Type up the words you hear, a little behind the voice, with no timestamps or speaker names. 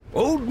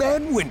Old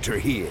Man Winter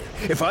here.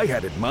 If I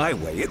had it my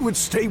way, it would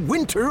stay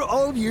winter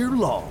all year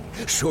long.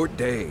 Short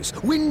days,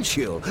 wind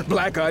chill,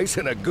 black ice,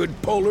 and a good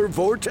polar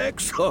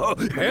vortex. Oh,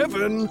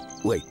 heaven!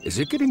 Wait, is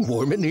it getting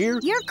warm in here?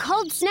 Your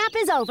cold snap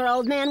is over,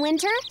 Old Man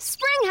Winter.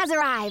 Spring has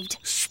arrived.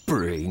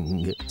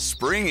 Spring.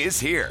 Spring is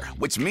here,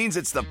 which means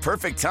it's the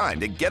perfect time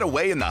to get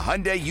away in the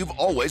Hyundai you've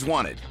always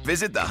wanted.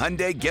 Visit the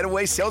Hyundai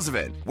Getaway Sales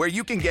Event, where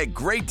you can get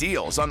great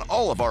deals on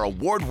all of our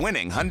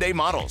award-winning Hyundai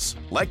models,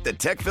 like the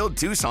tech-filled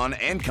Tucson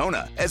and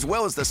Kona, as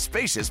well as the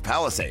spacious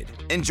Palisade.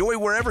 Enjoy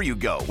wherever you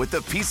go with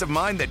the peace of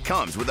mind that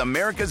comes with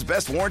America's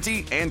best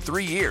warranty and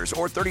 3 years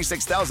or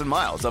 36,000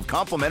 miles of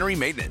complimentary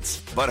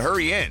maintenance. But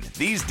hurry in,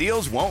 these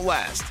deals won't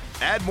last.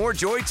 Add more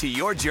joy to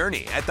your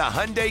journey at the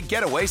Hyundai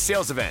Getaway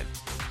Sales Event.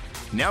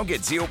 Now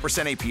get 0%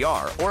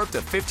 APR or up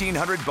to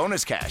 $1,500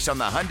 bonus cash on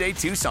the Hyundai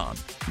Tucson.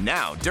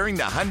 Now, during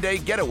the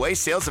Hyundai Getaway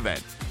Sales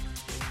Event.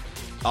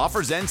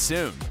 Offers end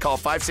soon. Call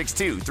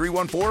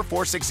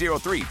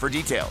 562-314-4603 for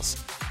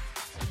details.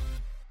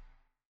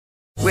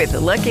 With the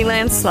Lucky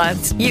Land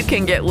Slots, you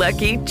can get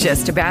lucky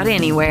just about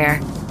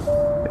anywhere.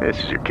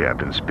 This is your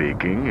captain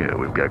speaking.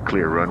 We've got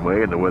clear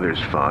runway and the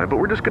weather's fine, but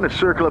we're just going to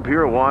circle up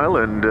here a while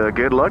and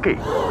get lucky.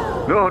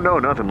 No,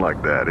 nothing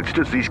like that. It's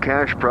just these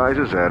cash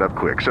prizes add up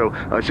quick. So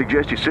I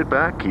suggest you sit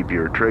back, keep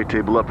your tray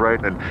table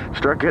upright, and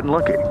start getting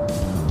lucky.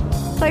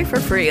 Play for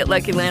free at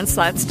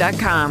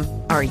LuckyLandSlots.com.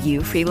 Are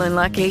you feeling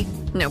lucky?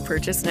 No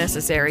purchase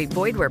necessary.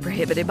 Void where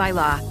prohibited by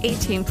law.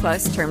 18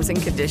 plus terms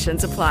and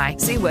conditions apply.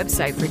 See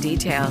website for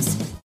details.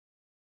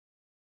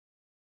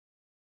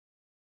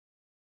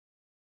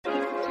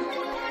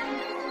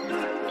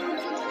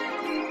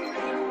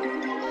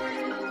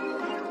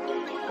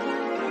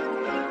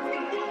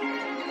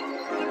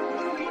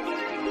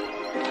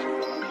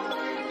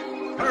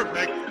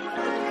 Perfect.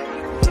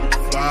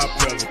 Fly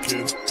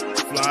Pelican,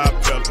 fly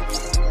Pelican,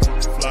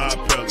 fly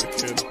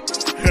Pelican.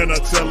 And I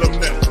tell them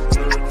that.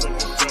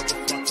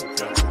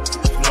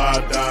 Fly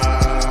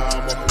down,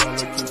 I'm a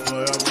Pelican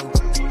forever.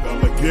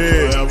 Pelican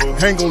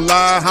forever. Ain't gon'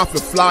 lie, I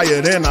feel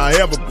flyer than I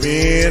ever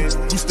been.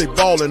 We stay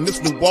ballin',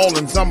 this New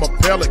Orleans, I'm a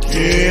Pelican.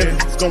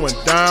 It's going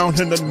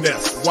down in the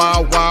nest,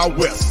 wild, wild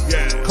west.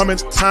 Come in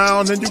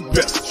town and you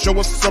best show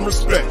us some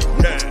respect.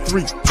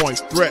 3-point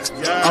threat,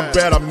 I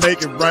better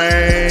make it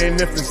rain.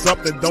 If it's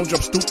up, then don't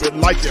jump stupid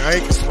like your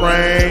ankle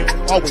sprain.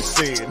 Always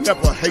said,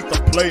 never hate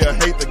the player,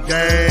 hate the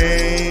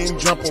game.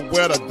 Jumper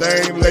where the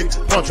dame late,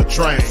 punch a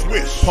train.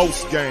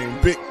 Post game,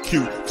 big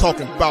Q,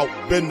 talking about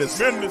business.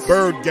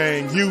 Bird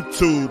gang,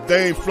 YouTube,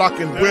 they ain't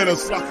flocking with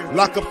us.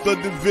 Lock up the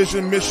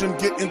division mission,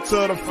 get into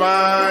the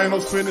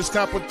finals. Finish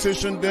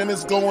competition, then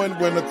it's going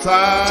win the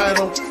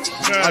title.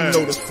 I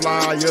know this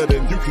flyer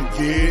than you can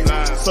get.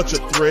 Such a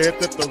threat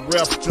that the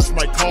refs just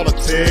might call a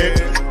tag.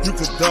 You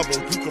could double,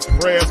 you could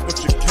press, but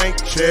you can't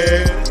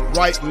check.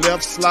 Right,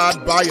 left,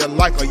 slide by you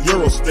like a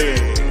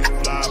Eurostep.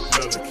 Fly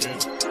Pelican,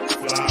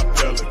 fly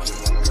Pelican,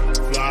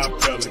 fly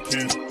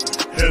Pelican.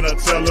 And I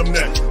tell them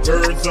that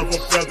birds of a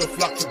feather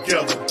flock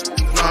together.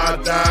 Fly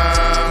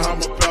down,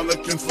 I'm a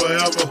Pelican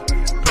forever,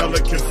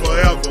 Pelican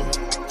forever.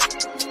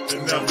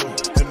 And never,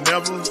 and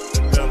never,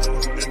 and never,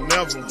 and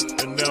never,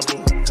 and never,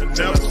 and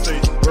never say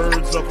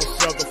birds of a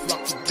feather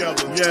flock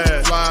together.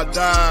 Yeah, fly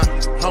die,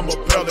 I'm a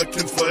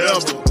Pelican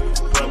forever,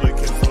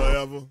 Pelican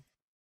forever.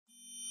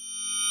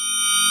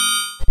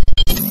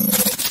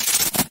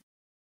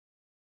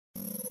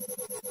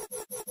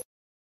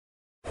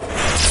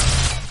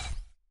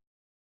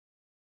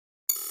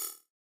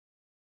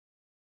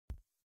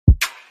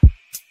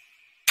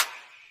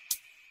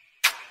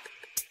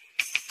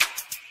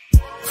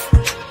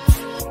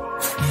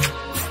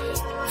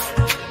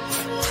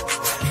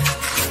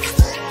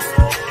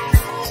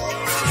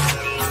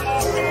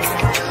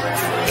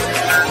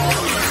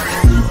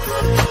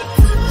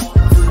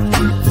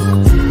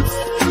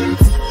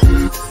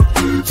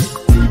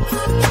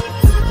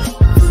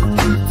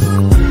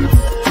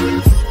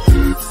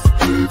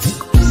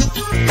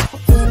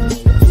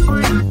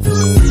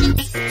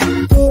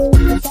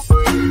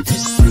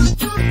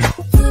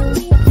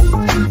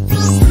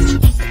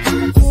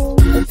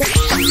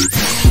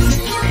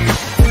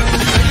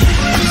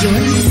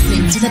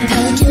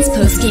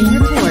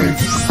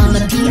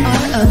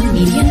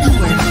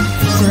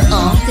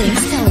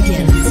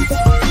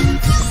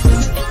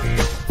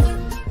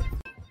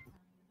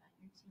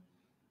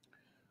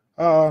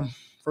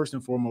 First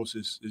and foremost,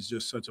 it's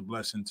just such a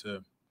blessing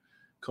to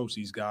coach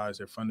these guys.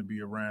 They're fun to be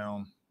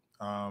around.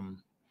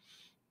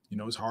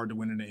 It's hard to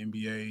win in the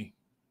NBA,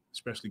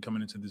 especially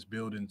coming into this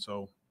building.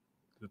 So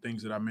the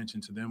things that I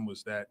mentioned to them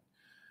was that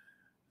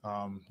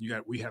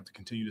we have to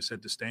continue to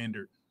set the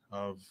standard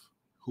of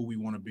who we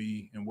want to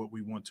be and what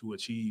we want to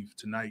achieve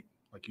tonight.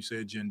 Like you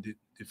said, Jen,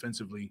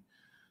 defensively,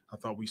 I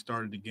thought we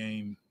started the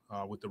game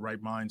with the right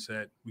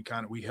mindset.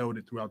 We held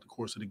it throughout the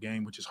course of the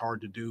game, which is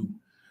hard to do.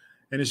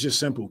 And it's just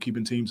simple,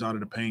 keeping teams out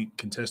of the paint,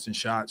 contesting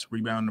shots,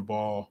 rebounding the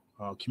ball,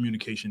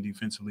 communication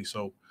defensively.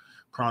 So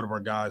proud of our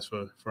guys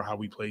for how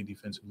we played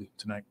defensively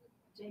tonight.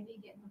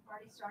 JB getting the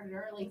party started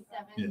early,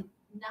 7-0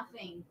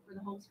 for the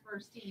whole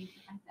Spurs team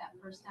at that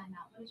first time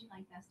out. What did you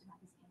like best about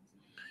this game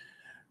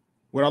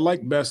What I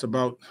like best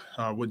about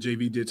what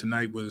JV did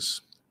tonight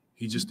was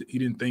he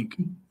didn't think.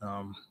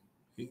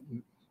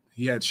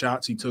 He had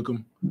shots, he took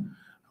them.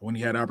 When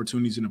he had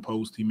opportunities in the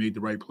post, he made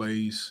the right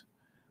plays.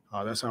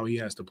 That's how he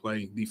has to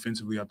play.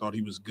 Defensively, I thought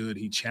he was good.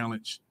 He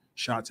challenged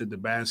shots at the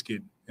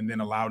basket and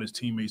then allowed his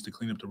teammates to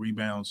clean up the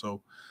rebound.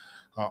 So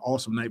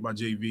awesome night by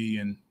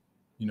JV, and,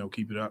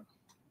 keep it up.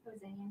 Jose,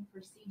 and for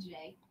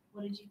CJ,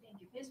 what did you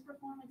think of his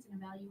performance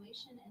and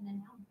evaluation, and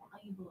then how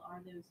valuable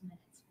are those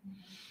minutes from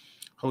him?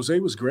 Jose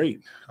was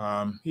great.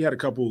 He had a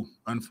couple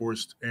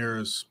unforced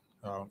errors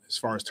as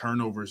far as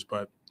turnovers,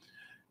 but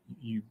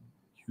you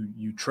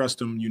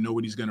trust him. You know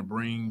what he's going to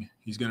bring.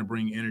 He's going to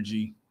bring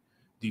energy.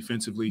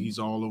 Defensively, he's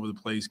all over the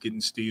place,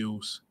 getting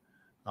steals.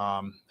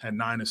 Had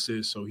 9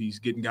 assists, so he's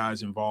getting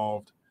guys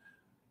involved.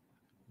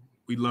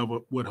 We love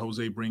what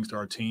Jose brings to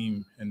our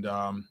team, and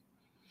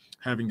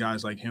having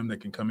guys like him that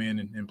can come in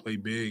and play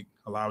big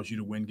allows you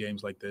to win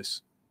games like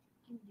this.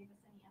 Can you give us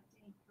any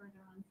update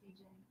further on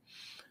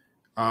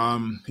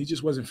CJ? He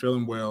just wasn't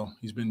feeling well.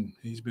 He's been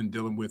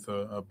dealing with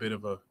a bit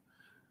of a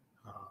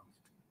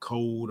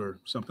cold or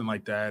something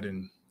like that,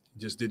 and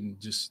just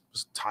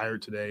was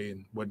tired today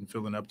and wasn't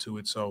feeling up to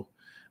it. So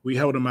we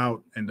held him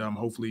out, and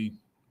hopefully,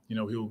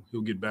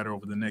 he'll get better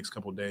over the next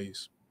couple of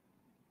days.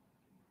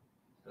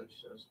 Coach,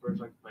 Spurs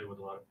like to play with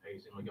a lot of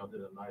pace, and y'all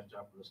did a nice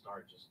job from the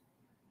start, just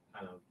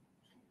kind of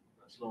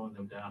slowing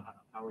them down.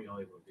 How were y'all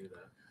able to do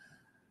that?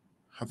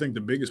 I think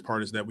the biggest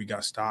part is that we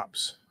got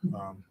stops.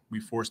 We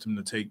forced them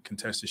to take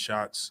contested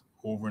shots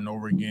over and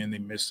over again. They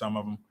missed some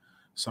of them.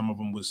 Some of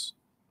them was,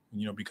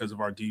 because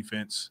of our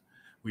defense.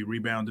 We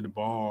rebounded the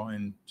ball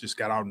and just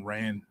got out and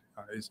ran.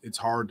 It's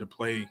hard to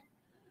play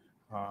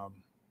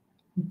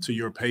to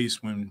your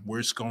pace when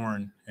we're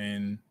scoring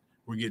and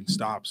we're getting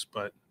stops.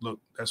 But look,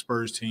 that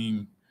Spurs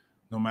team,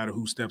 no matter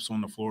who steps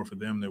on the floor for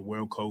them, they're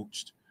well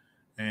coached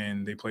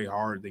and they play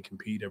hard. They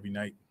compete every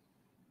night.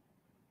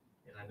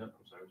 And I know,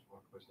 I'm sorry, just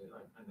one question.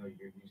 I know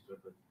you're used to it,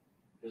 but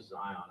this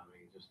Zion,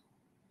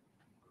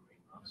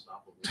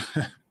 unstoppable.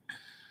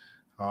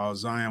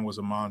 Zion was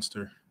a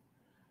monster,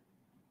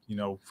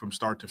 from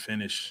start to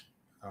finish,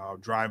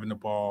 driving the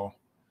ball,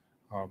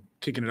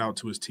 kicking it out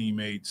to his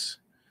teammates,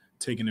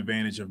 taking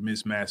advantage of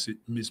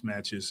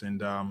mismatches.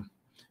 And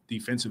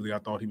defensively, I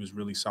thought he was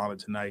really solid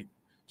tonight,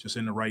 just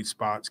in the right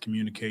spots,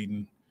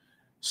 communicating,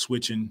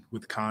 switching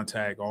with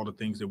contact, all the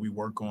things that we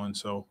work on.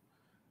 So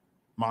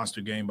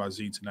monster game by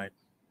Z tonight.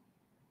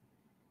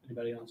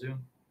 Anybody on Zoom?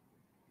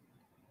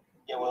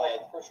 Yeah, Willie, I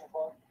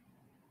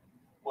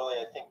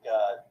think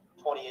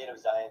 28 of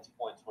Zion's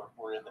points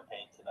were in the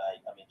paint tonight.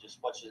 I mean, just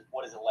what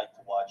is it like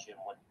to watch him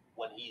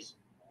when he's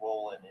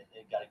rolling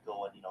and got it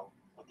going,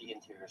 with the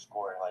interior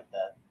scoring like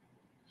that?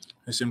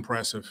 It's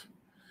impressive.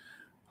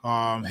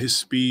 His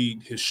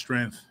speed, his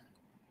strength,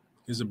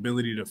 his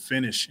ability to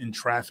finish in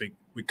traffic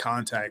with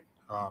contact.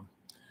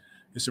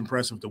 It's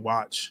impressive to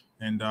watch.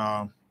 And,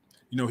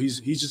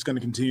 he's just going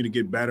to continue to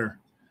get better.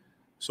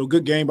 So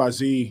good game by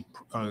Z.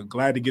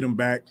 Glad to get him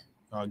back,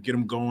 get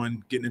him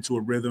going, getting into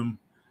a rhythm.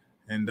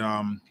 And,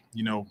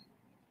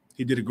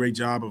 he did a great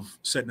job of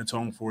setting the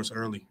tone for us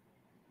early.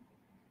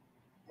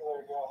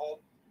 Go ahead.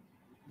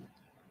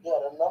 Yeah,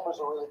 the numbers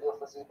are really good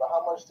for Z, but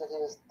how much did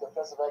his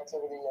defensive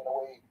activity and the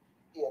way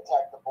he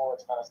attacked the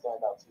boards kind of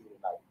stand out to you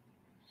tonight?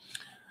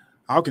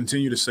 I'll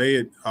continue to say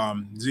it.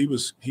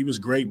 He was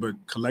great, but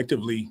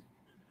collectively,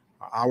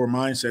 our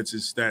mindsets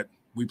is that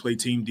we play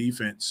team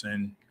defense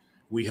and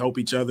we help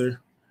each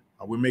other.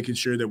 We're making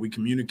sure that we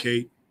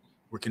communicate.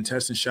 We're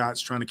contesting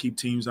shots, trying to keep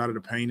teams out of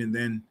the paint, and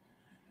then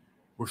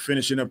we're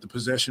finishing up the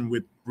possession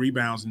with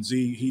rebounds. And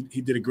Z,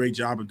 he did a great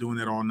job of doing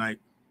that all night.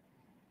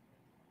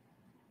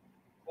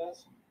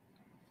 Yes.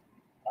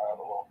 All right,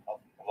 well,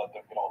 I'll let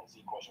them get all the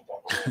Z questions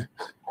out the way.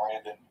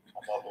 Brandon,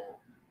 another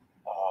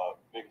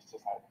big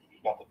assist.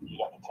 You got the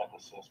 10th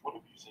assist. What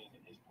have you seen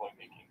in his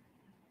playmaking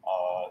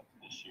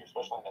this year,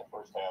 especially in that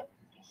first half?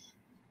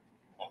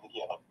 I think he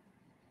had like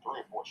 3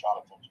 or 4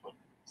 shot attempts, but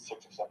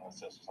 6 or 7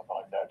 assists or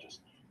something like that. Just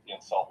the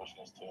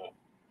unselfishness to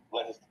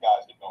let his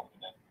guys get going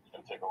and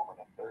then take over in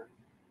that third.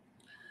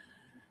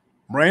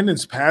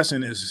 Brandon's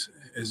passing is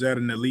at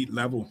an elite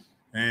level,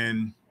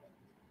 and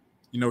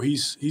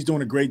he's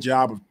doing a great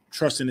job of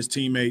trusting his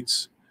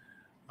teammates.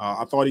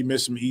 I thought he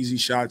missed some easy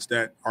shots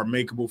that are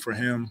makeable for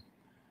him.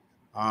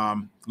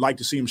 Like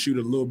to see him shoot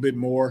a little bit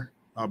more,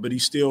 but he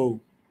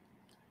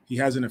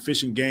has an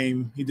efficient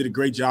game. He did a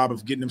great job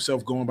of getting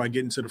himself going by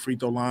getting to the free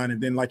throw line,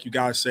 and then, like you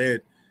guys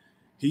said,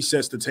 he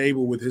sets the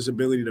table with his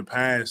ability to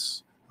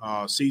pass.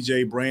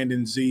 CJ,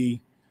 Brandon,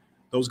 Z,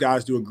 those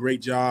guys do a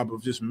great job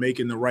of just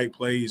making the right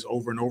plays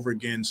over and over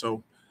again.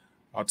 So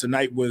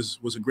tonight was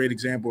a great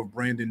example of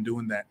Brandon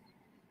doing that.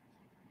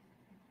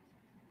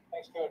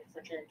 Thanks, Coach.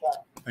 Appreciate your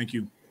time. Thank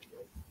you.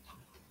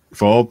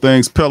 For all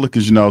things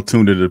Pelicans, you now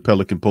tuned into the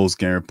Pelican Post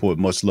Game Report.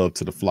 Much love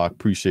to the flock.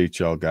 Appreciate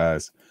y'all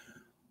guys.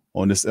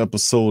 On this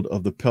episode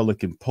of the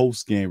Pelican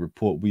Post Game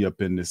Report, we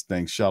up in this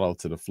thing. Shout out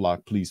to the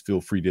flock. Please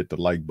feel free to hit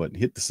the like button,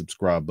 hit the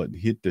subscribe button,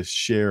 hit the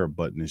share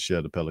button, and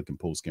share the Pelican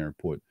Post Game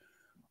Report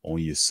on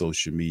your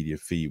social media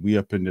feed. We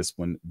up in this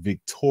one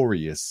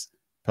victorious.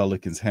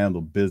 Pelicans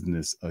handle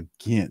business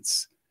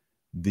against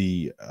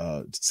the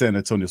San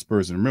Antonio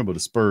Spurs. And remember, the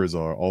Spurs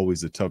are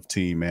always a tough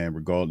team, man,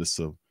 regardless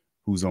of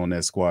who's on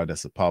that squad.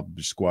 That's a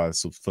popular squad.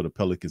 So for the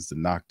Pelicans to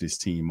knock this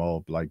team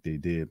off like they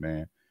did,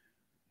 man,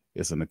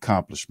 it's an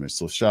accomplishment.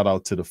 So shout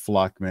out to the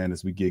flock, man,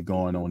 as we get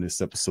going on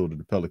this episode of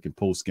the Pelican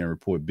Post Game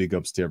Report. Big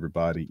ups to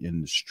everybody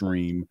in the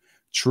stream.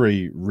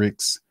 Trey,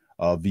 Ricks,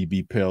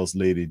 VB Pels,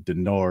 Lady,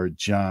 Denard,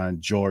 John,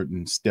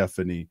 Jordan,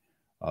 Stephanie,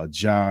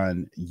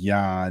 John,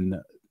 Jan,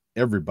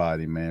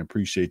 everybody, man.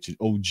 Appreciate you.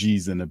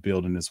 OGs in the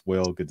building as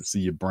well. Good to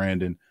see you,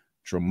 Brandon,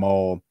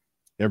 Jamal,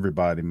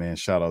 everybody, man.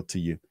 Shout out to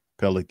you.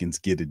 Pelicans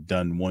get it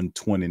done,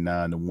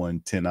 129 to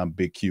 110. I'm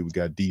Big Q. We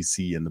got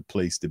DC in the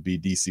place to be.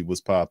 DC,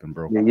 what's popping,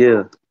 bro?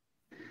 Yeah.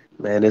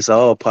 Man, it's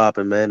all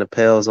popping, man. The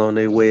Pels on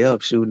their way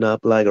up, shooting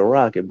up like a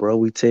rocket, bro.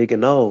 We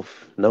taking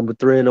off. Number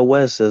 3 in the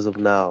West as of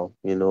now.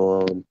 You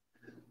know,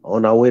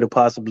 on our way to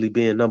possibly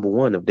being number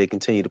 1 if they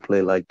continue to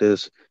play like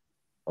this.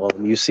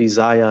 You see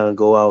Zion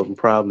go out and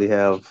probably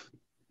have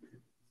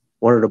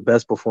one of the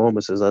best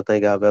performances I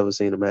think I've ever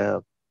seen him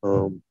have.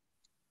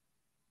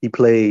 He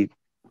played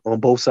on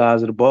both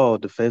sides of the ball,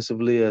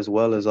 defensively as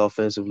well as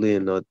offensively,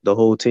 and the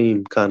whole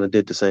team kind of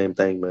did the same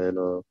thing, man.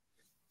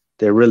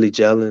 They're really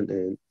gelling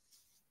and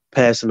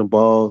passing the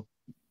ball,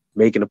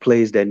 making the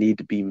plays that need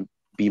to be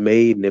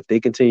made. And if they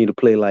continue to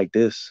play like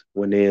this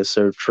when they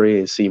insert Trey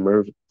and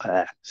CJ,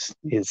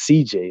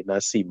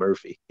 not C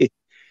Murphy,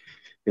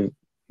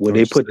 when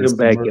they put them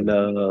back in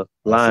the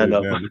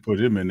lineup, they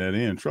put him in that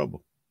in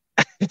trouble.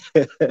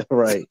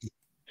 Right.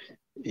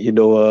 You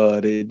know,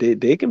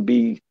 they can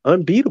be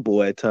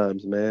unbeatable at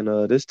times, man.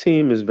 This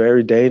team is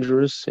very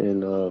dangerous,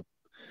 and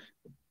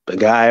the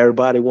guy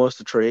everybody wants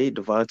to trade,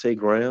 Devontae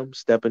Graham,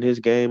 stepping his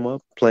game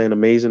up, playing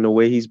amazing the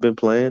way he's been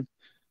playing.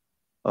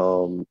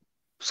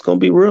 It's going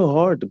to be real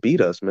hard to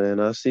beat us,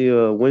 man. I see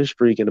a win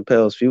streak in the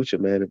Pels' future,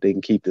 man, if they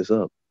can keep this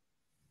up.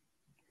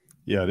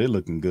 Yeah, they're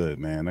looking good,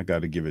 man. I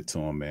got to give it to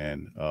them,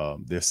 man.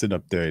 They're sitting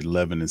up there at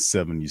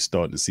 11-7. You're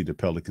starting to see the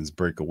Pelicans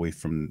break away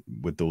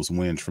with those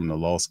wins from the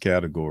loss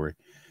category.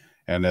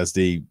 And as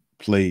they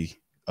play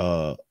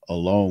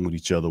along with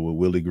each other with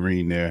Willie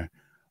Green there,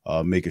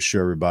 making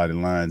sure everybody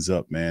lines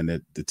up, man,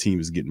 that the team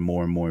is getting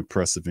more and more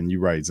impressive. And you're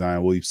right,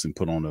 Zion Williamson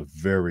put on a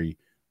very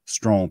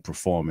strong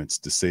performance,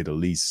 to say the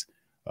least,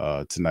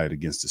 tonight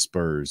against the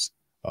Spurs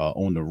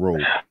on the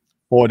road.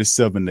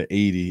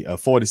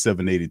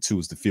 47-82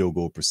 is the field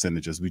goal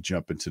percentage as we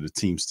jump into the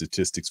team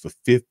statistics for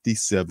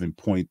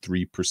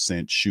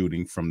 57.3%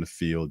 shooting from the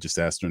field, just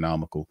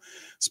astronomical.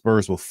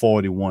 Spurs were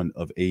 41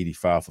 of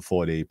 85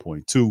 for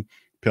 48.2.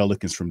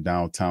 Pelicans from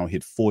downtown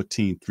hit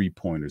 14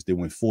 3-pointers. They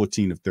went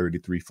 14 of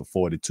 33 for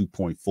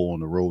 42.4 on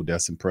the road.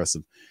 That's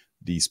impressive.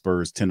 The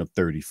Spurs 10 of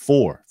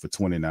 34 for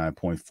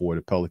 29.4.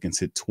 The Pelicans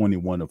hit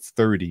 21 of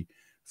 30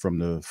 from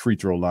the free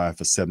throw line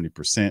for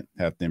 70%.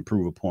 Have to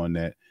improve upon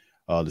that.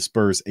 The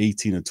Spurs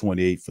 18 of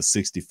 28 for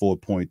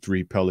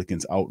 64.3.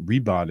 Pelicans out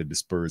rebounded the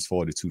Spurs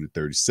 42 to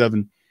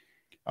 37.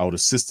 Out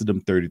assisted them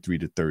 33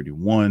 to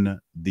 31.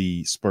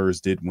 The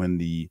Spurs did win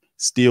the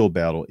steal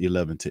battle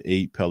 11 to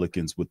 8.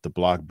 Pelicans with the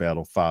block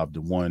battle 5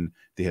 to 1.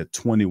 They had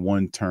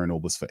 21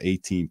 turnovers for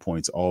 18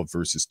 points, all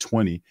versus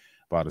 20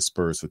 by the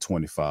Spurs for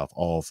 25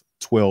 off.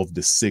 12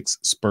 to 6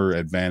 Spur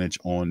advantage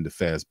on the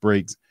fast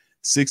breaks.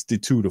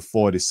 62 to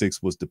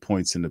 46 was the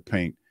points in the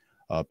paint.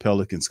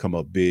 Pelicans come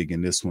up big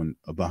in this one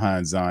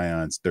behind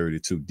Zion's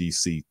 32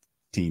 DC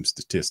team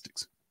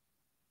statistics.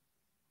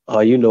 Oh,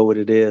 you know what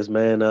it is,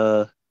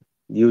 man.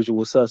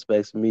 Usual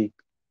suspects for me.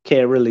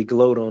 Can't really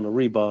gloat on the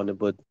rebounding,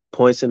 but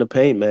points in the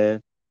paint,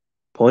 man.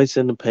 Points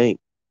in the paint.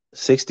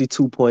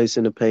 62 points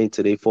in the paint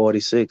to their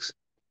 46.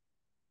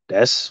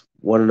 That's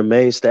one of the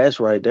main stats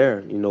right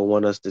there,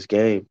 won us this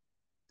game.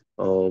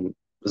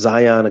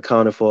 Zion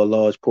accounted for a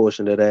large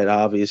portion of that,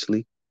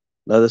 obviously.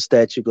 Another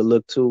stat you could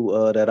look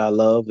to that I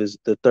love is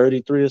the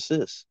 33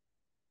 assists.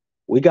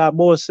 We got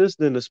more assists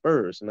than the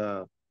Spurs.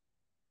 Now,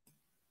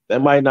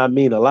 that might not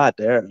mean a lot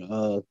there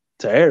to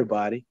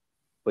everybody,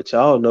 but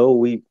y'all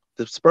know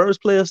the Spurs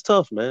play us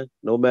tough, man.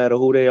 No matter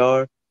who they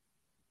are,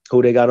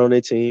 who they got on their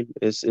team,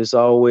 it's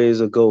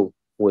always a go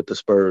with the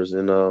Spurs,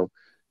 and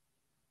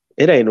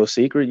it ain't no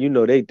secret.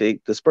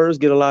 The Spurs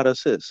get a lot of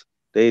assists.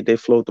 They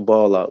float the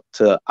ball out.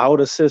 To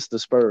out assist the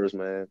Spurs,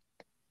 man,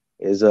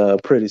 is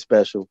pretty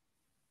special.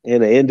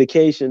 And an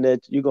indication that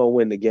you're going to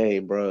win the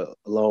game, bro,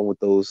 along with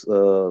those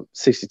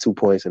 62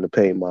 points in the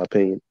paint, in my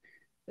opinion,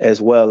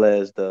 as well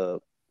as the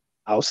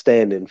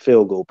outstanding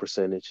field goal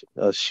percentage,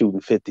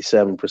 shooting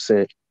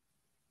 57%,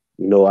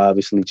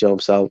 obviously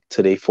jumps out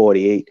to their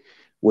 48,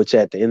 which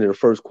at the end of the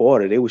first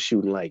quarter, they were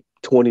shooting like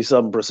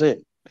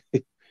 20-something%.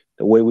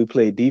 The way we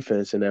played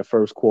defense in that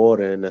first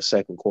quarter and the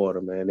second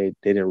quarter, man, they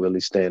didn't really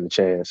stand a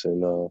chance.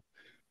 And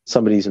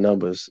some of these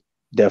numbers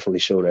definitely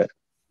show that.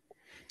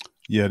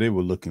 Yeah, they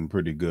were looking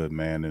pretty good,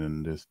 man,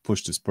 and just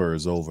pushed the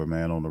Spurs over,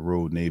 man, on the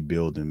road in they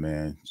building,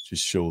 man.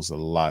 Just shows a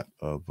lot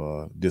of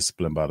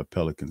discipline by the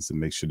Pelicans to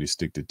make sure they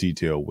stick to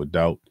detail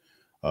without,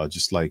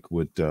 just like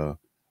with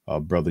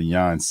Brother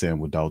Jan saying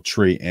without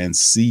Trey and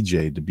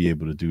CJ to be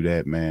able to do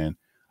that, man.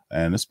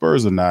 And the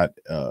Spurs are not,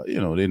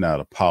 they're not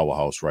a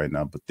powerhouse right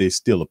now, but they're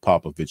still a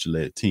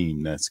Popovich-led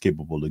team that's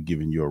capable of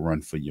giving you a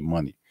run for your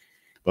money.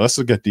 But let's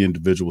look at the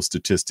individual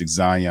statistics.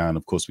 Zion,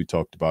 of course, we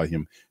talked about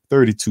him.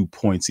 32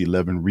 points,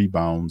 11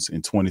 rebounds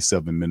in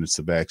 27 minutes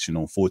of action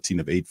on 14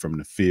 of 8 from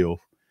the field.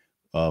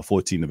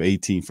 14 of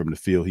 18 from the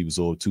field. He was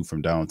 0-2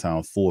 from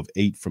downtown, 4 of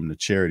 8 from the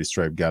charity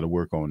stripe. Got to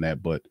work on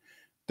that, but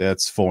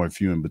that's far and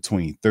few in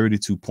between.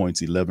 32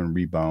 points, 11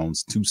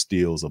 rebounds, 2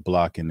 steals, a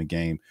block in the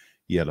game.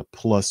 He had a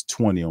plus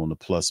 20 on the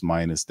plus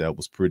minus. That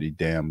was pretty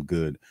damn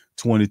good.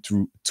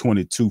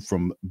 22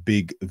 from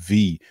Big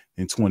V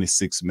in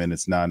 26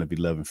 minutes, 9 of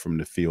 11 from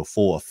the field,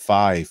 4 of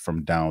 5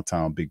 from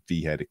downtown. Big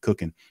V had it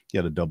cooking. He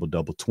had a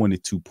double-double,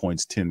 22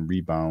 points, 10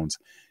 rebounds,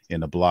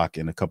 and a block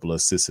and a couple of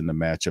assists in the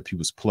matchup. He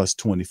was plus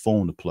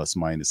 24 on the plus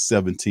minus,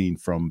 17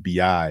 from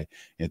BI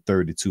in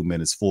 32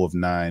 minutes, 4 of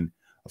 9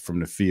 from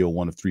the field,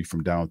 1 of 3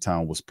 from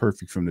downtown. Was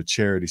perfect from the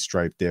charity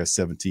stripe there,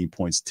 17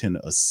 points, 10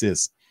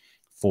 assists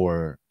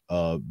for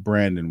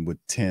Brandon with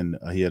 10.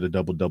 He had a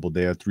double-double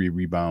there, 3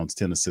 rebounds,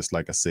 10 assists,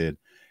 like I said.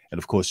 And,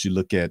 of course, you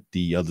look at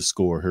the other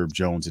scorer, Herb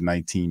Jones, in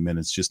 19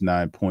 minutes, just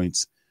 9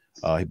 points.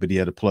 But he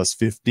had a plus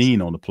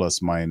 15 on the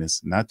plus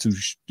minus. Not too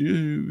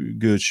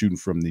good shooting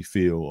from the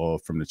field or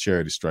from the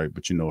charity stripe,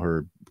 but,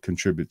 Herb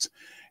contributes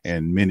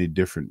in many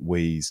different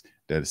ways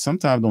that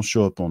sometimes don't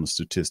show up on the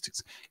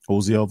statistics.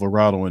 Jose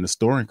Alvarado in the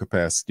starting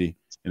capacity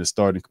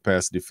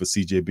for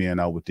CJ being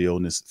out with the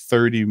illness,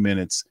 30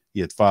 minutes. He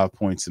had 5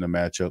 points in the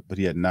matchup, but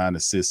he had 9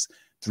 assists,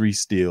 3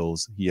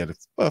 steals. He had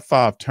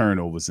 5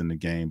 turnovers in the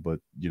game, but,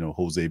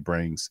 Jose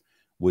brings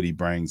what he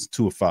brings,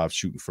 2 of 5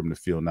 shooting from the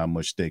field. Not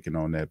much thinking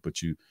on that,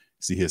 but you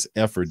see his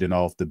effort then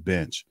off the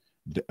bench.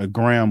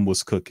 Graham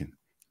was cooking.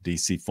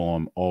 DC for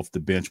him off the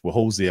bench with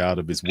Jose out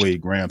of his way.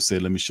 Graham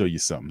said, let me show you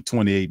something.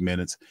 28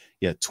 minutes.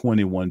 He had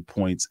 21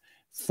 points,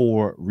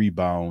 4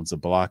 rebounds, a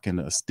block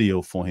and a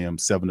steal for him,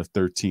 7 of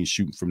 13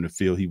 shooting from the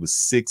field. He was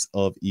 6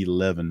 of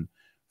 11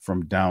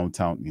 from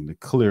downtown, and the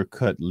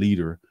clear-cut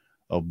leader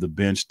of the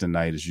bench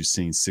tonight, as you've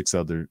seen 6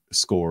 other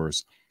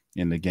scorers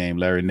in the game.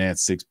 Larry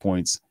Nance, 6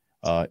 points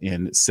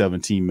in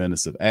 17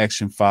 minutes of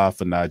action, 5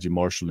 for Najee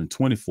Marshall in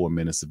 24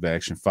 minutes of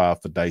action,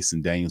 5 for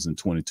Dyson Daniels in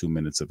 22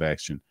 minutes of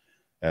action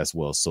as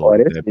well. So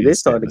they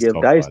started to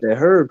give Dice that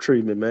Herb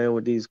treatment, man,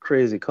 with these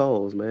crazy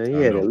calls, man.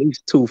 He had at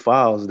least 2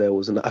 fouls that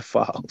was not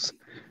fouls.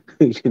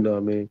 You know what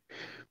I mean?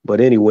 But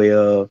anyway,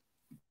 the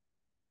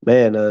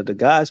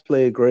guys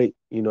played great.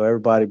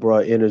 Everybody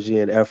brought energy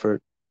and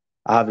effort,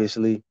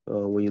 obviously,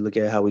 when you look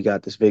at how we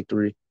got this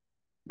victory.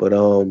 But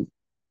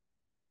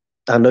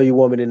I know you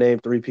want me to name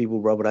 3 people,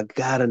 bro, but I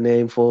got a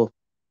name 4.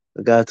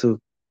 I got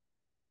to.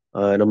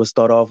 And I'm going to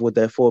start off with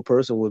that 4th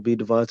person would be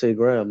Devontae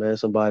Graham,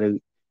 man.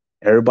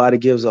 Everybody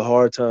gives a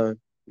hard time,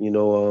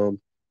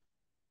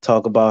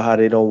 talk about how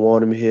they don't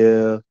want him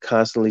here,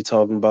 constantly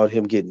talking about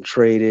him getting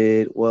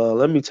traded. Well,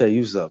 let me tell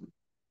you something.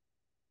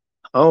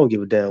 I don't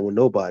give a damn what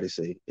nobody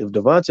say. If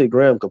Devontae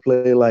Graham could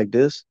play like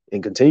this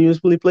and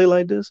continuously play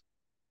like this,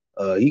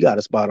 he got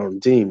a spot on the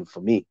team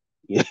for me.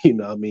 You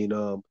know what I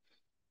mean?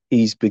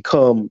 He's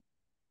become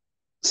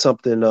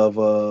something of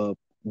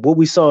what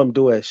we saw him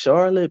do at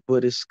Charlotte,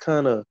 but it's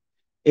kind of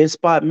in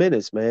spot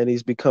minutes, man.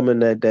 He's becoming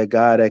that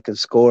guy that can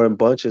score in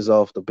bunches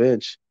off the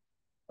bench.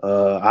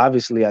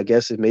 Obviously, I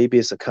guess maybe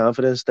it's a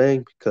confidence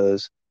thing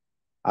because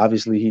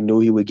obviously he knew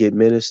he would get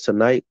minutes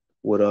tonight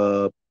with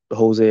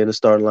Jose in the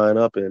starting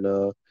lineup,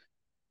 and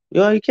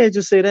you can't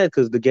just say that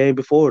because the game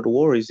before the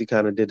Warriors he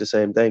kind of did the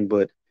same thing,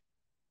 but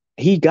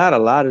he got a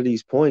lot of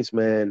these points,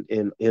 man,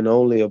 in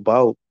only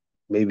about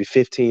maybe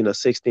 15 or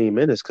 16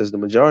 minutes because the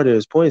majority of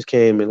his points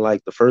came in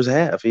like the first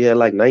half. He had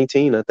like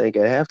 19, I think,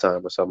 at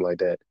halftime or something like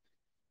that.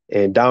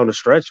 And down the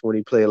stretch when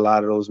he played a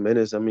lot of those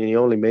minutes, I mean, he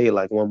only made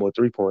like 1 more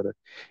 3-pointer.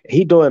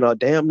 He doing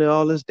damn near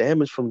all this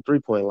damage from the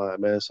 3-point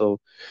line, man. So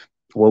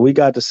when we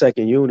got the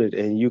second unit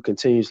and you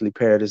continuously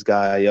pair this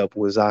guy up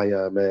with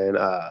Zion, man,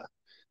 I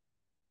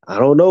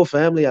don't know,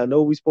 family. I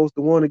know we're supposed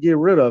to want to get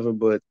rid of him,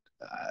 but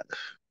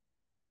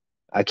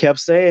I kept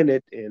saying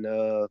it,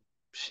 and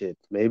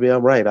maybe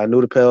I'm right. I knew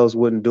the Pels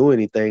wouldn't do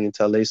anything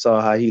until they saw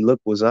how he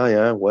looked with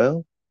Zion.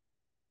 Well,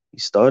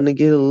 he's starting to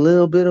get a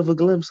little bit of a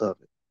glimpse of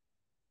it.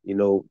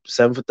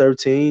 7 for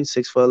 13,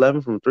 6 for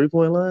 11 from the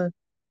 3-point line.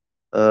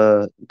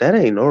 That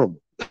ain't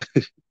normal.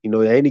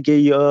 Ain't he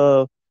give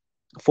you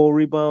 4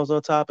 rebounds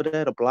on top of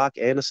that, a block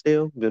and a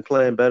steal. Been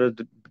playing better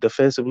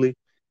defensively.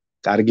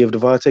 Got to give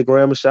Devontae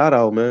Graham a shout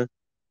out, man.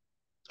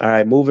 All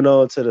right, moving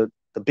on to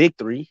the big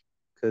 3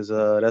 because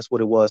that's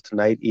what it was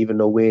tonight. Even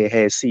though we ain't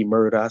had C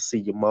Murder, I see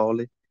you,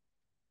 Marley.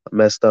 I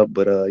messed up,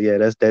 but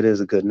that is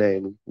a good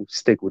name.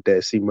 Stick with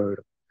that, C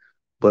Murder.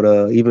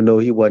 But even though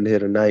he wasn't here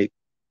tonight,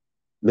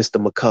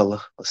 Mr.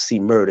 McCullough, C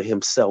Murder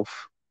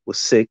himself, was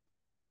sick.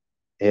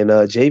 And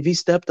JV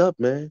stepped up,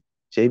 man.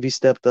 JV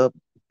stepped up.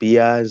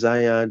 B.I. and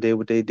Zion did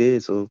what they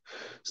did. So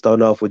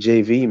starting off with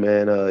JV,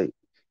 man,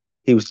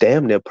 he was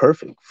damn near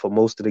perfect for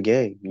most of the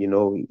game. He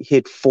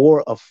hit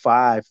 4 of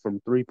 5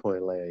 from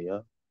 3-point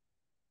land,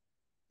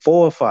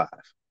 4 of 5.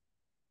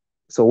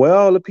 So where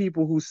all the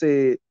people who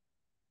said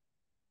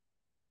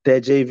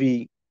that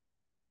JV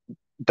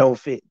don't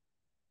fit,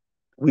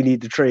 we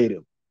need to trade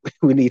him.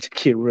 We need to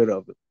get rid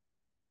of him.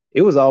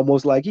 It was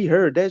almost like he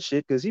heard that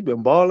shit because he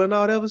been balling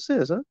out ever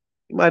since, huh?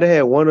 He might have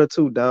had 1 or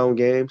 2 down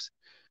games,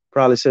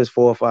 probably since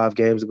 4 or 5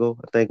 games ago,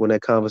 I think, when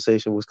that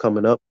conversation was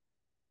coming up.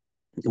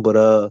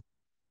 But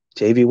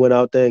JV went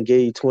out there and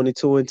gave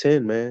 22 and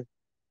 10, man,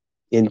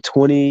 in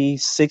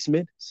 26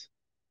 minutes.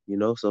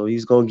 So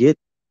he's gonna get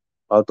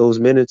out those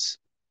minutes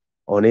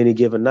on any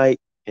given night.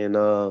 And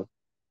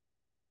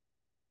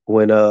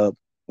when the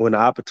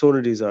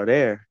opportunities are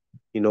there,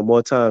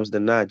 more times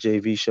than not,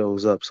 JV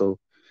shows up. So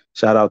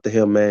shout out to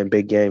him, man.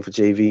 Big game for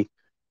JV.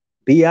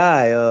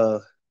 BI, I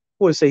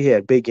wouldn't say he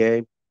had a big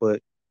game,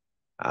 but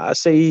I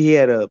say he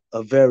had a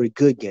very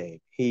good game.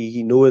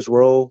 He knew his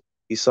role.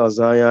 He saw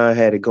Zion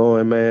had it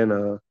going,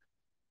 man.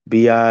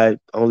 BI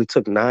only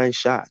took 9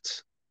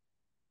 shots.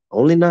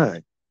 Only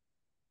 9.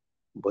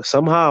 But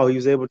somehow he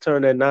was able to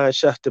turn them 9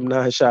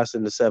 shots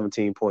into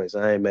 17 points.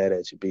 I ain't mad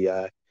at you,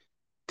 BI.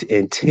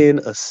 And 10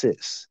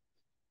 assists.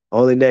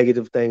 Only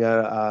negative thing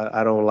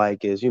I don't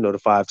like is, the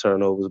 5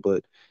 turnovers,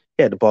 but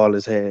he had the ball in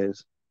his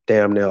hands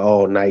damn near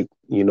all night.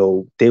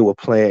 They were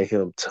playing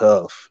him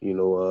tough.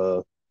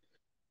 The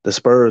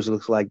Spurs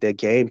looks like their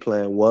game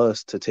plan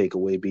was to take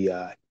away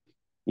BI.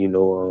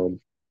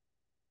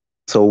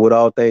 So with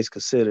all things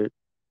considered,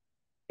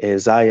 and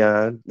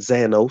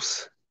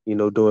Zanos,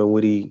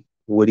 doing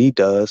what he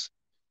does,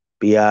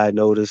 BI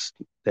noticed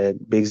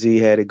that Big Z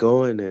had it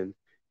going, and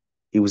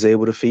he was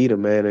able to feed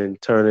him, man,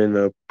 and turn in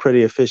a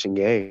pretty efficient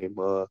game.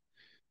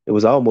 It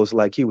was almost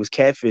like he was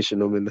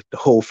catfishing him in the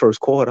whole first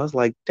quarter. I was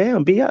like,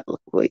 damn, BI,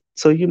 wait,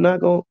 so you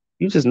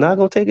just not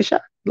gonna take a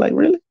shot? Like,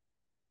 really?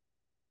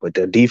 But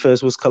the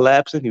defense was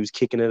collapsing. He was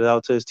kicking it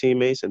out to his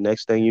teammates, and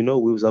next thing you know,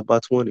 we was up by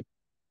 20.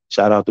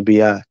 Shout out to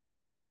BI.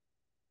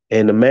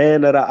 And the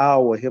man of the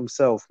hour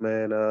himself,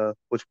 man,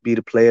 which would be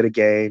the player of the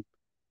game,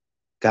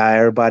 guy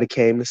everybody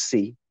came to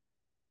see,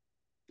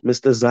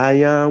 Mr.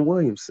 Zion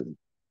Williamson,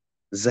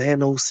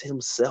 Zanos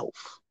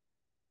himself,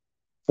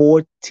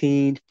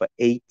 14 for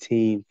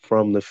 18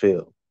 from the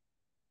field.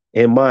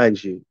 And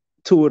mind you,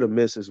 2 of the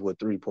misses were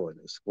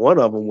 3-pointers. One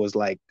of them was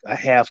like a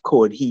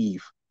half-court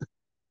heave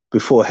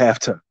before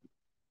halftime.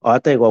 I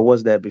think, or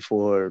was that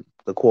before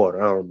the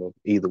quarter? I don't remember.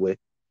 Either way.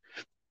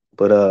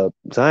 But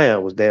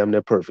Zion was damn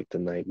near perfect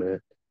tonight, man.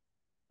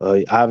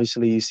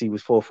 Obviously, you see, he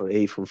was 4 for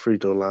 8 from free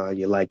throw line.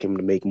 You like him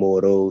to make more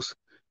of those.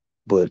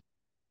 But,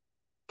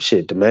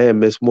 shit, the man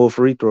missed more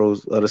free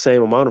throws, the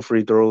same amount of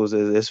free throws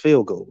as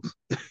field goals.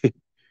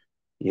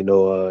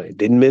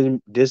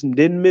 Didn't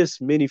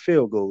miss many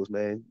field goals,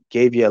 man.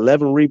 Gave you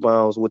 11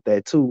 rebounds with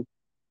that 2.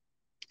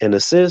 An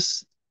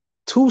assist,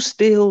 2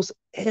 steals,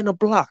 and a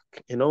block,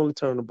 and only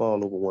turned the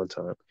ball over 1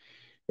 time.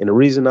 And the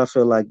reason I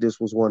feel like this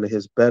was one of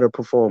his better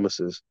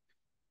performances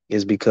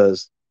is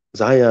because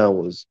Zion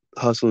was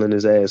hustling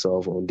his ass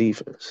off on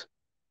defense.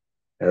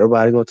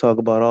 Everybody gonna talk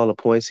about all the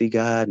points he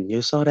got, and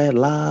you saw that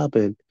lob,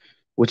 and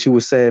what you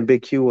were saying,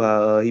 Big Q,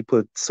 how he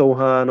put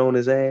Sohan on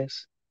his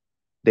ass.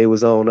 They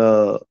was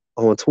on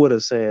Twitter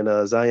saying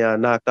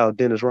Zion knocked out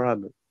Dennis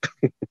Rodman.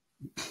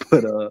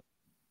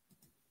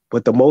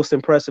 But the most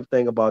impressive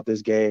thing about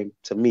this game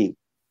to me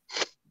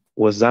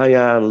was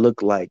Zion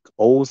looked like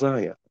old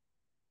Zion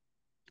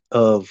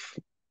of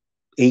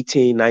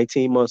 18,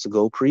 19 months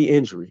ago,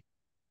 pre-injury,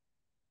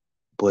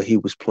 but he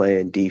was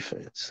playing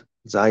defense.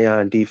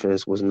 Zion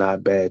defense was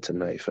not bad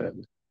tonight,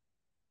 family.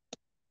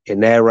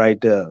 And that right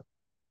there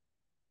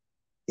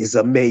is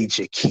a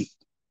major key.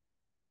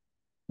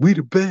 We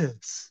the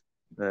best.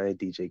 I ain't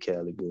DJ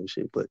Khaled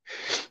bullshit, but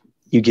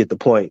you get the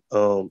point.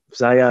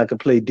 Zion can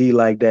play D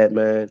like that,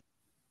 man,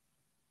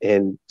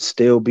 and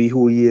still be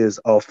who he is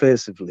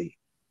offensively.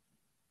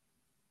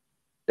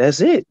 That's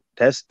it.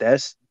 That's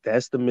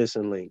the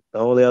missing link. The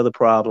only other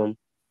problem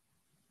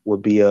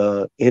would be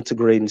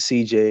integrating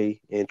CJ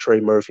and Trey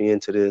Murphy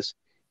into this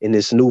in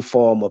this new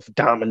form of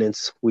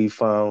dominance we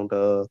found.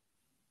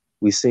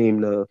 We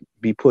seem to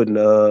be putting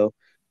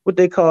what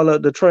they call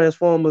the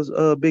Transformers,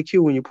 Big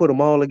Q, when you put them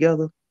all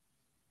together.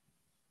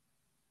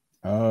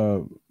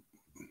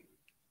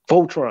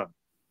 Voltron.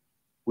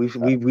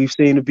 We've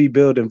seen to be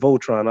building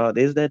Voltron.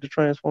 Is that the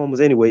Transformers?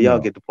 Anyway, y'all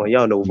get the point.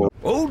 Y'all know Voltron.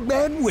 Old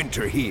Man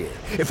Winter here.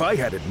 If I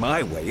had it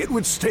my way, it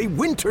would stay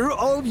winter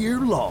all year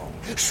long.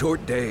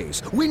 Short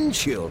days, wind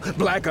chill,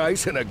 black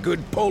ice, and a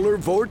good polar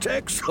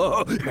vortex.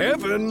 Oh,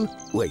 heaven.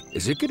 Wait,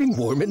 is it getting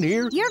warm in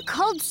here? Your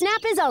cold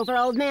snap is over,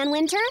 Old Man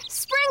Winter.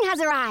 Spring has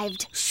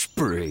arrived.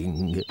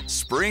 Spring.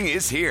 Spring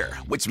is here,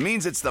 which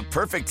means it's the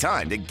perfect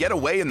time to get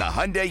away in the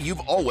Hyundai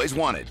you've always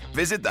wanted.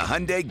 Visit the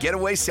Hyundai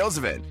Getaway Sales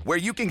Event, where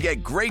you can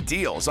get great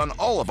deals on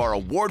all of our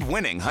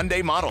award-winning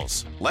Hyundai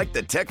models, like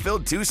the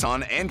tech-filled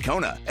Tucson and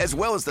Kona, as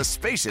well as the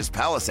spacious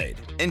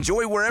Palisade.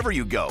 Enjoy wherever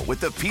you go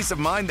with the peace of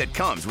mind that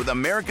comes with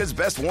America's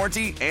best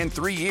warranty and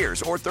 3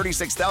 years or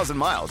 36,000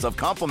 miles of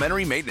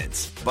complimentary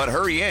maintenance. But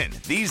hurry in,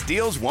 these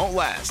deals won't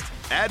last.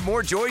 Add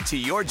more joy to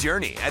your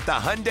journey at the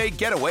Hyundai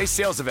Getaway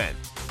Sales Event.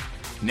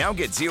 Now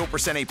get 0%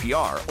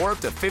 APR or up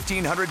to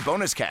 $1,500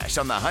 bonus cash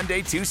on the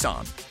Hyundai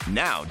Tucson.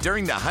 Now,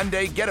 during the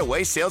Hyundai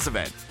Getaway Sales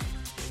Event.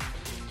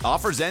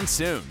 Offers end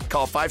soon.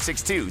 Call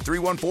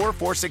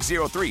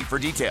 562-314-4603 for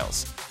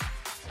details.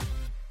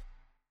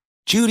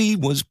 Judy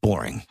was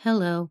boring.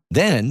 Hello.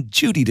 Then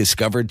Judy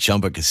discovered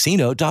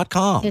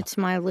ChumbaCasino.com. It's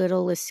my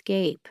little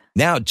escape.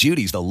 Now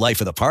Judy's the life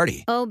of the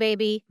party. Oh,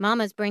 baby,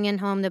 mama's bringing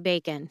home the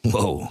bacon.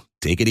 Whoa,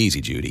 take it easy,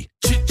 Judy.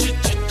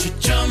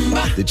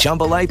 The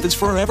Chumba life is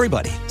for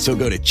everybody. So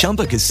go to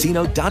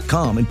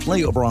ChumbaCasino.com and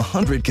play over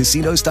 100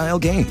 casino-style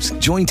games.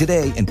 Join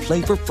today and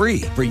play for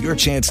free for your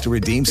chance to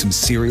redeem some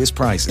serious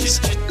prizes.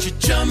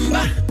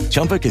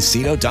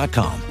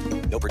 ChumbaCasino.com.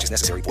 No purchase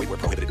necessary. Void where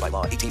prohibited by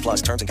law. 18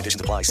 plus terms and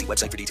conditions apply. See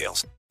website for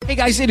details. Hey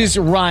guys, it is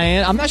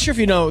Ryan. I'm not sure if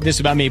you know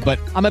this about me, but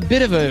I'm a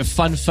bit of a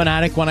fun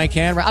fanatic when I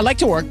can. I like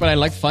to work, but I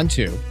like fun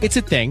too. It's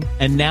a thing.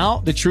 And now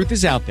the truth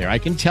is out there. I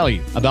can tell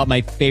you about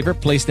my favorite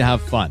place to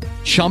have fun.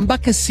 Chumba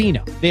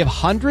Casino. They have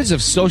hundreds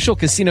of social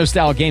casino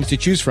style games to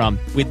choose from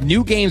with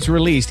new games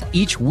released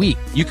each week.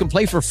 You can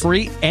play for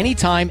free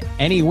anytime,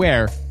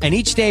 anywhere. And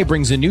each day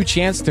brings a new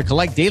chance to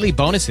collect daily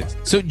bonuses.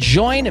 So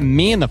join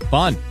me in the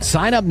fun.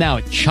 Sign up now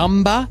at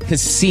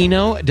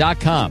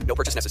ChumbaCasino.com. No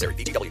purchase necessary.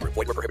 VGW. Void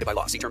where prohibited by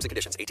law. See terms and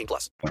conditions. 18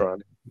 plus.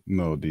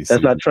 No, DC.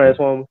 That's not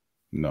Transformer?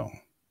 No.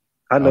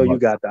 I know you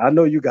got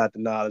the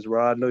knowledge,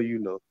 bro. I know you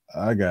know.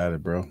 I got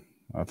it, bro.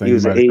 I think he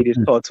was an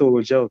 80s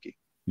cartoon junkie.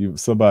 You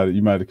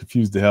might have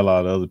confused the hell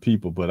out of other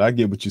people, but I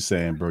get what you're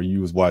saying, bro. You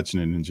was watching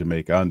it in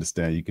Jamaica. I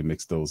understand you can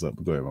mix those up.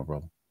 Go ahead, my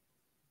brother.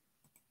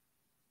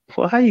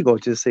 Well, how you gonna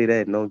just say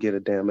that and don't get a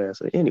damn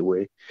answer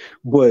anyway?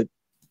 But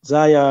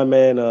Zion,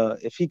 man,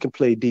 if he can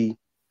play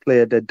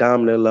at that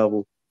dominant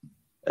level,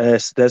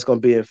 that's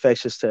gonna be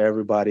infectious to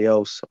everybody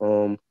else.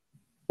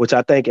 Which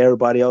I think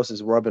everybody else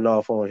is rubbing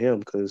off on him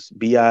because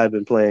B.I.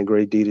 been playing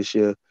great D this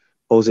year.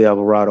 Jose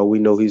Alvarado, we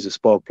know he's a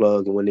spark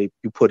plug, and when you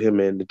put him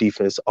in, the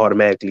defense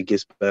automatically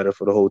gets better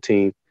for the whole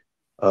team.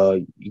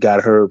 You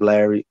got Herb,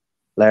 Larry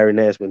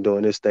Nance been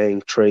doing this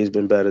thing. Trey's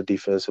been better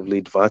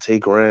defensively. Devontae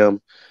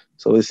Graham.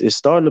 So it's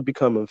starting to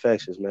become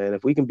infectious, man.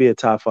 If we can be a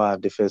top 5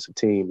 defensive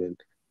team and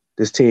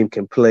this team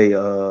can play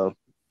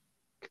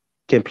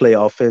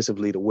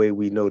offensively the way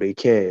we know they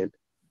can,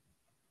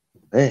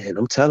 man,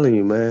 I'm telling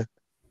you, man.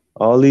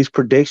 All these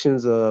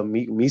predictions,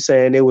 me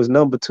saying it was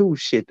number 2,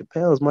 shit, the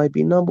Pels might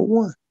be number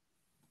 1.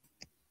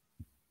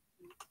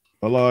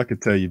 Well, all I can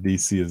tell you,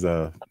 DC, is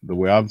the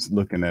way I'm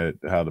looking at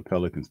how the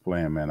Pelicans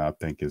playing, man. I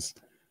think it's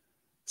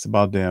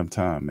about damn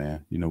time,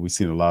 man. You know, we've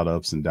seen a lot of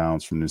ups and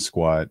downs from this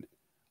squad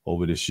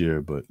over this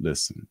year, but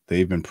listen,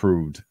 they've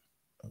improved,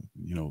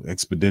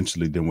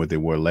 exponentially than what they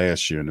were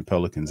last year. And the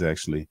Pelicans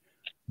actually,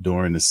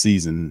 during the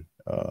season,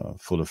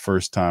 for the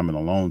first time in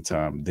a long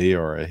time, they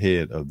are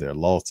ahead of their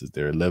losses.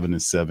 They're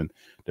 11-7.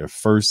 They're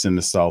first in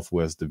the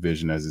Southwest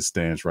Division as it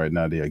stands right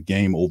now. They're a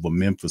game over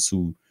Memphis,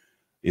 who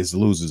is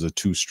losers of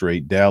 2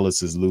 straight.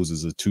 Dallas is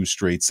losers of 2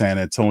 straight. San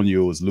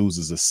Antonio is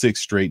losers of 6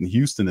 straight. And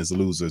Houston is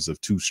losers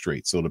of 2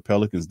 straight. So the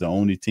Pelicans, the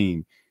only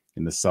team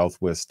in the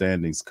Southwest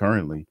standings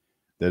currently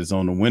that is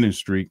on the winning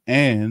streak,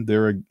 and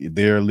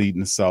they're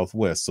leading the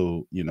Southwest.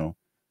 So,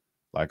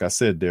 like I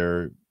said,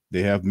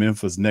 they have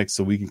Memphis next,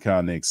 so we can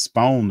kind of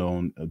expound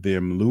on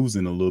them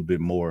losing a little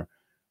bit more.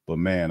 But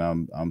man,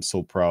 I'm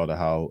so proud of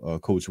how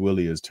Coach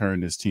Willie has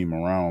turned this team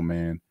around,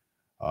 man,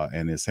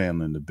 and is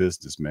handling the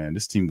business, man.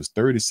 This team was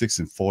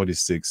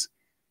 36-46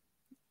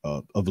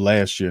 of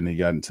last year, and they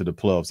got into the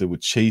playoffs. They were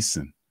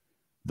chasing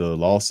the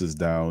losses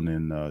down,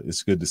 and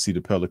it's good to see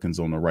the Pelicans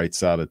on the right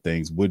side of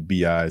things with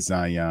B.I.,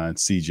 Zion,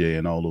 CJ,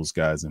 and all those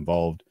guys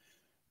involved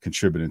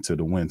contributing to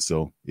the win.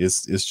 So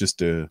it's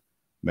just a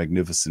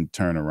magnificent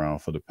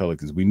turnaround for the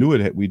Pelicans. We knew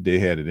they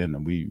had it in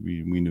them. We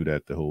knew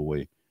that the whole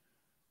way.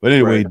 But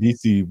anyway, right.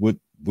 DC, what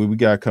we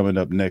got coming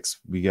up next?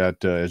 We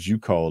got, as you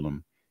call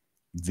them,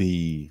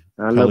 the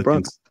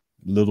Pelicans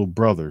little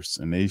brothers,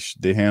 and they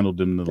handled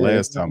them the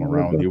last time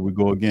around. Here we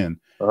go again.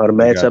 The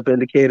matchup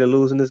indicator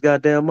losing his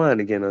goddamn mind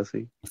again, I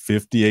see.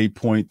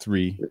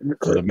 58.3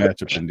 for the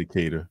matchup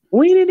indicator.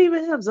 We didn't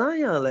even have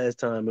Zion last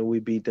time, and we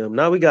beat them.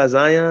 Now we got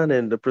Zion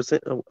and the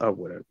percent. Oh,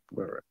 whatever.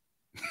 All right.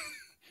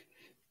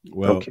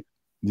 Well, okay.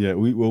 Yeah,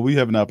 we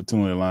have an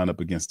opportunity to line up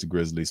against the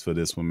Grizzlies for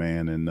this one,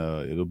 man, and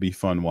it'll be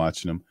fun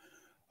watching them.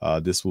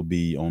 This will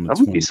be on the. I'm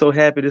gonna be so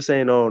happy this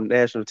ain't on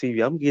national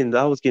TV.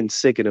 I was getting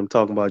sick of them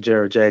talking about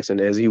Jared Jackson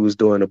as he was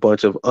doing a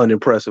bunch of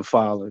unimpressive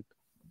fouling.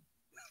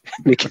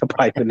 They kept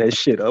piping that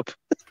shit up.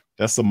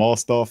 That's some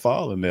all-star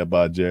fouling there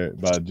by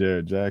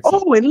Jared Jackson.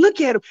 Oh, and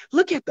look at him!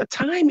 Look at the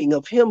timing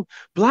of him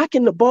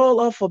blocking the ball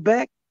off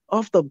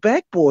the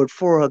backboard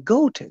for a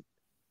Goten.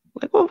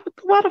 Like, well,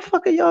 why the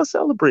fuck are y'all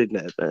celebrating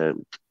that,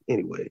 man?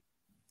 Anyway.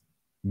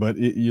 But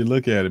you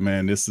look at it,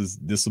 man. This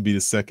will be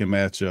the second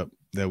matchup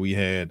that we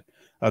had.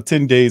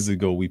 10 days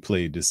ago, we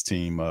played this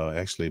team.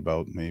 Actually,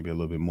 about maybe a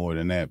little bit more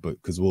than that,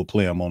 but because we'll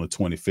play them on the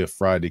 25th,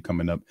 Friday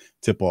coming up.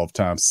 Tip-off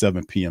time,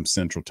 7 p.m.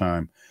 Central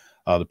Time.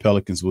 The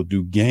Pelicans will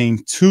do game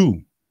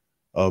 2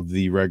 of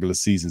the regular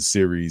season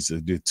series.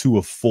 2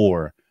 of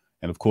 4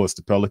 And of course,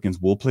 the Pelicans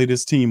will play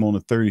this team on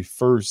the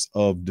 31st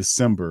of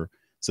December.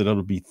 So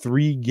that'll be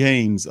 3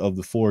 games of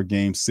the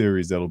 4-game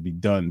series that'll be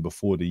done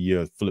before the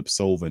year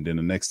flips over. And then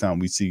the next time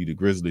we see the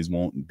Grizzlies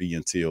won't be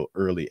until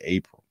early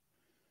April.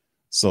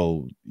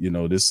 So,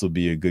 this will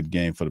be a good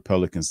game for the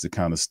Pelicans to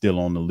kind of still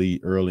on the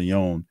lead early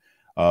on.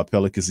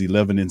 Pelicans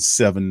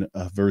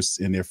 11-7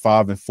 and they're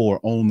 5-4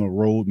 on the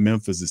road.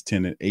 Memphis is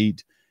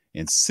 10-8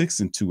 and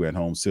 6-2 at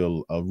home.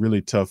 So a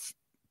really tough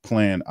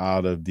plan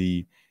out of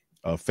the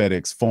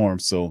FedEx Forum.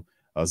 So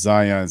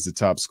Zion's the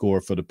top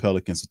scorer for the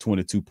Pelicans,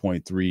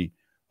 22.3.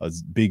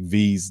 Big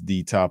V's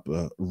the top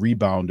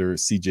rebounder.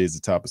 CJ's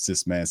the top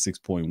assist man,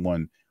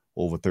 6.1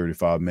 over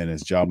 35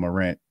 minutes. Ja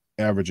Morant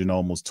averaging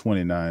almost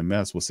 29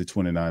 minutes. We'll say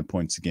 29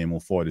 points a game on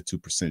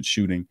 42%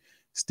 shooting.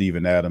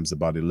 Steven Adams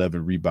about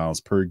 11 rebounds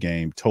per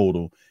game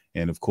total.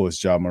 And of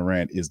course, Ja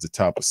Morant is the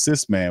top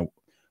assist man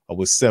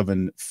with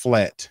 7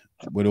 flat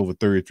with over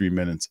 33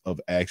 minutes of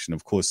action.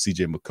 Of course,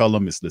 CJ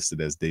McCollum is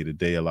listed as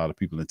day-to-day. A lot of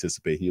people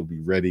anticipate he'll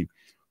be ready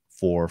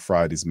for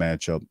Friday's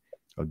matchup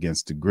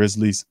against the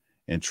Grizzlies.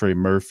 And Trey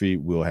Murphy,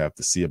 we'll have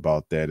to see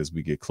about that as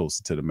we get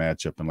closer to the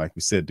matchup. And like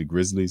we said, the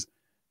Grizzlies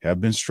have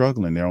been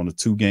struggling. They're on a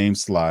 2-game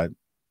slide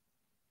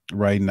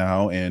right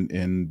now,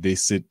 and they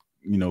sit,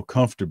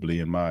 comfortably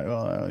in my,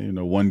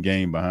 1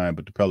 game behind.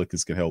 But the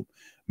Pelicans can help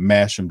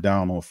mash them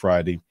down on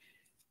Friday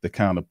to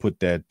kind of put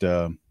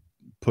them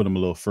a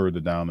little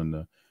further down in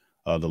the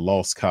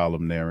loss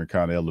column there and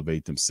kind of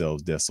elevate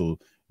themselves there. So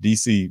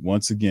DC,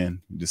 once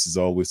again, this is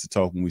always the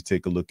talk when we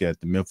take a look at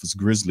the Memphis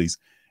Grizzlies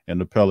and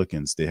the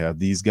Pelicans. They have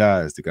these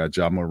guys. They got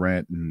Ja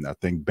Morant, and I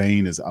think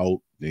Bane is out.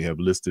 They have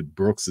listed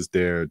Brooks is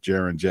there,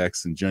 Jaren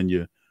Jackson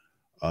Jr.,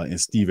 and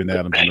Steven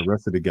Adams, and the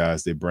rest of the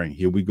guys they bring.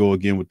 Here we go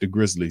again with the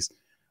Grizzlies.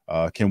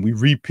 Can we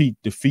repeat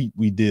the feat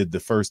we did the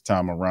first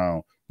time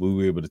around? We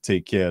were able to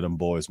take care of them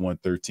boys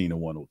 113 and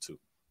 102.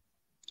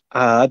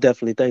 I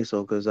definitely think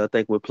so, because I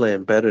think we're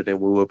playing better than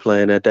we were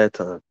playing at that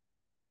time.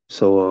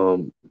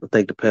 So I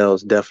think the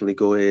Pels definitely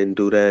go ahead and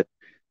do that.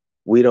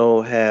 We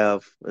don't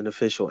have an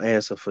official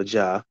answer for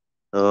Ja.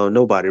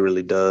 Nobody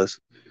really does.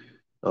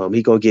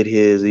 He gonna get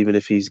his, even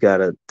if he's got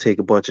to take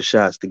a bunch of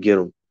shots to get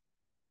them.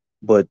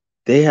 But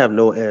they have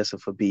no answer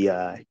for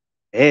BI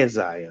and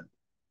Zion.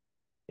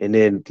 And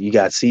then you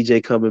got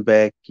CJ coming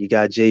back. You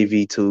got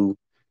JV too,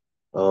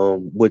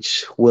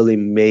 which Willie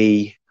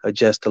may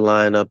adjust the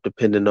lineup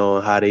depending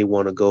on how they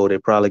want to go. They're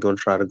probably going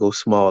to try to go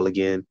small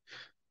again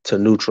to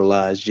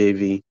neutralize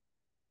JV.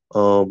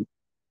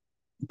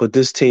 But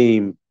this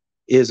team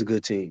is a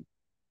good team.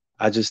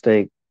 I just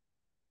think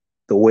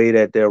the way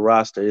that their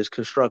roster is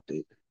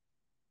constructed,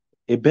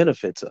 it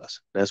benefits us.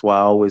 That's why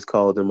I always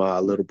call them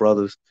our little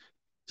brothers.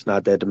 It's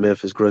not that the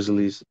Memphis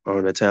Grizzlies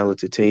aren't a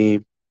talented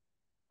team,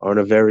 aren't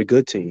a very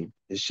good team.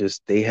 It's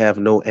just they have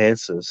no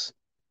answers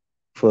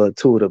for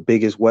 2 of the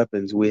biggest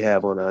weapons we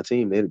have on our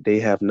team. They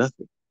have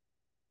nothing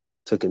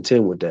to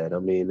contend with that. I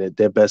mean,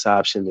 their best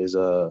option is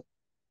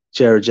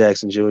Jared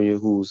Jackson Jr.,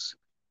 who's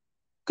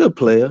a good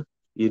player,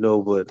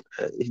 but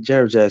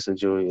Jared Jackson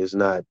Jr. is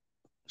not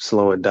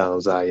slowing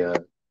down Zion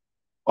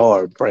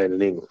or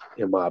Brandon Ingram,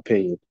 in my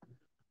opinion.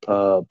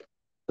 The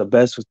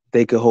best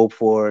they could hope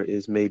for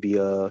is maybe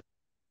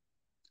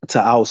to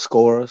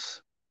outscore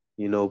us,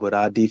 but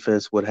our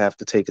defense would have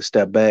to take a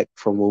step back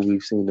from what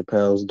we've seen the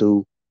Pels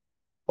do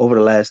over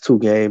the last 2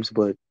 games.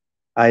 But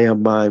I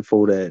am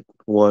mindful that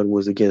one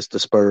was against the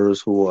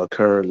Spurs, who are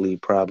currently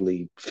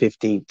probably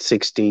 15th,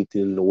 16th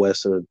in the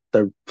West, or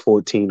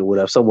 14th or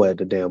whatever, somewhere at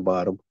the damn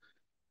bottom.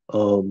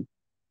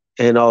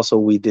 And also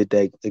we did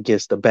that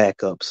against the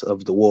backups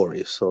of the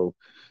Warriors. So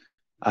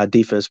our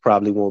defense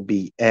probably won't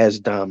be as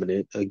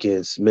dominant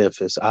against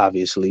Memphis,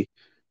 obviously.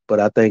 But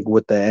I think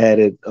with the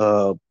added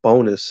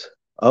bonus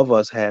of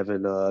us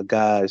having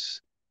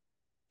guys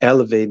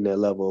elevating their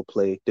level of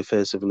play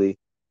defensively,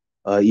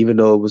 even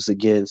though it was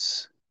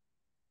against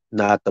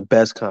not the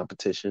best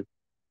competition,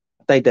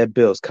 I think that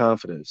builds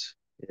confidence.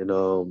 And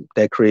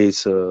that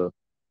creates a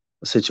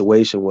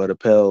situation where the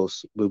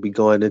Pels will be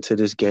going into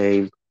this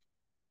game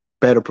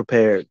better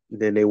prepared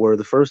than they were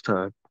the first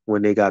time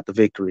when they got the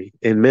victory.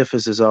 And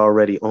Memphis is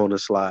already on a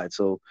slide.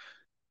 So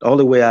the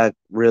only way I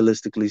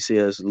realistically see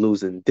us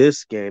losing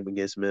this game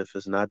against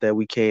Memphis, not that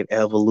we can't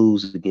ever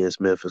lose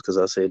against Memphis, because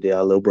I said they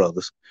are little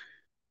brothers,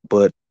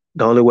 but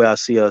the only way I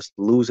see us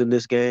losing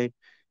this game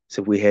is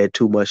if we had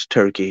too much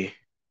turkey,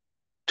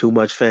 too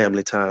much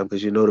family time,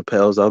 because the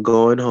Pels are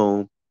going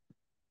home.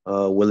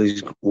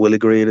 Willie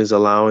Green is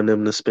allowing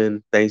them to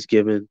spend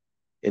Thanksgiving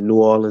in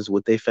New Orleans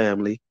with their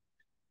family,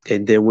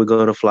 and then we're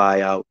going to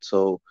fly out.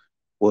 So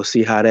we'll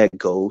see how that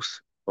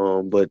goes.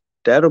 But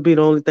that'll be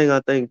the only thing I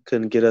think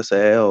can get us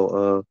a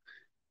L.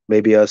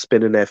 Maybe us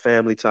spending that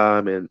family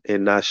time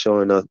and not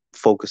showing up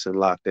focused and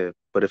locked in.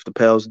 But if the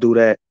Pels do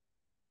that,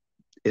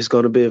 it's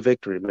going to be a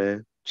victory,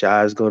 man.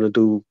 Ja is going to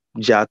do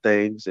Ja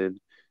things and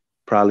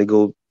probably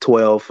go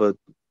 12 for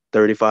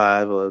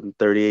 35 or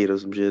 38 or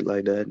some shit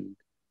like that. And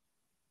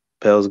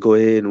Pels go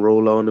ahead and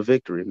roll on the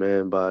victory,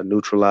 man, by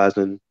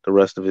neutralizing the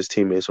rest of his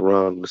teammates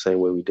around him the same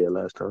way we did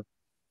last time.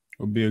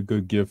 It'll be a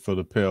good gift for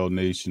the Pale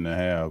Nation to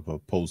have a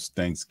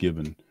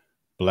post-Thanksgiving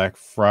Black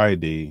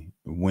Friday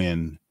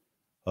win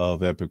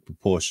of epic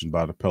proportion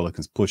by the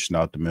Pelicans, pushing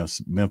out the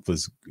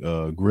Memphis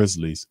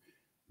Grizzlies,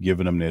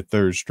 giving them their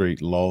third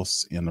straight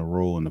loss in a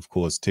row, and of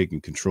course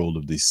taking control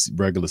of the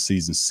regular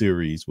season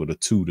series with a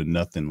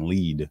 2-0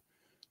 lead.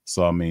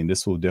 So I mean,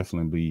 this will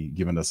definitely be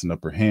giving us an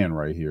upper hand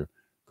right here.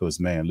 Because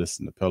man,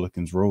 listen, the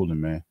Pelicans rolling,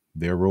 man.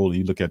 They're rolling.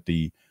 You look at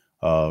the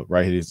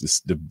right here,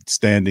 the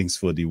standings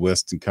for the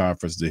Western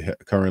Conference.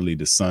 Currently,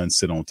 the Suns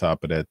sit on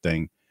top of that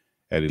thing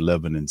at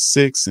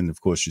 11-6, and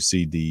of course, you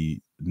see the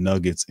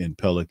Nuggets and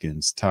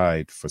Pelicans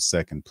tied for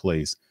second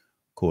place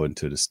according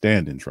to the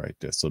standings right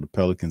there. So the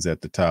Pelicans at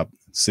the top,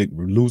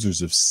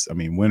 winners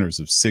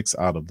of 6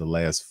 out of the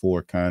last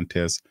 4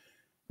 contests.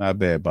 Not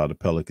bad by the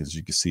Pelicans.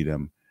 You can see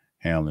them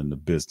handling the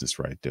business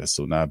right there.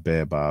 So not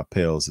bad by our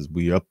Pels as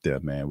we up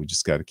there, man. We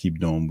just got to keep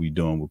doing what we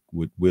doing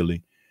with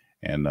Willie,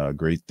 and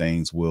great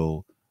things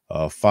will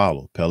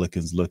follow.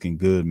 Pelicans looking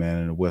good, man,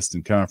 in the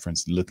Western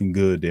Conference, looking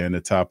good. They're in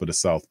the top of the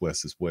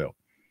Southwest as well.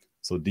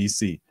 So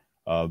DC,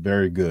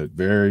 very good,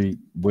 very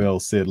well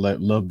said.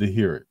 Love to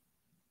hear it.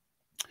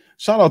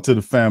 Shout out to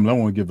the family. I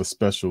want to give a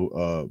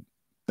special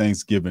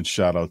Thanksgiving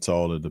shout out to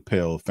all of the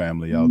Pale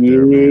family out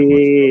there, man.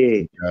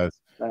 Much love, guys.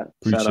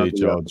 Appreciate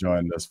y'all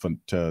joining us for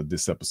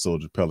this episode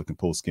of the Pelican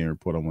Post Game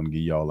Report. I want to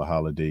give y'all a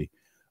holiday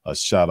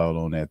shout out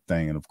on that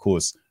thing. And of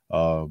course,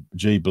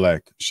 Jay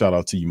Black, shout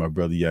out to you, my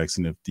brother. You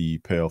asking if the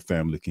Pale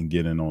family can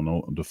get in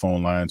on the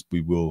phone lines.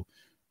 We will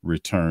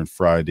return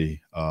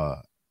Friday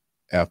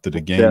after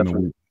the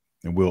game,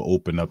 and we'll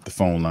open up the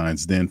phone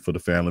lines then for the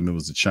family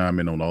members to chime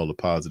in on all the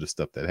positive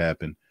stuff that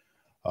happened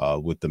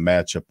with the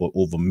matchup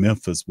over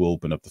Memphis. We'll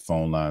open up the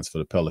phone lines for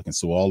the Pelicans.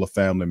 So all the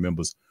family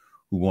members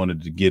who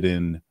wanted to get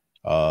in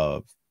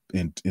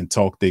and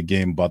talk their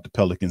game about the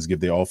Pelicans,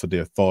 offer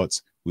their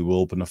thoughts, we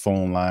will open the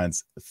phone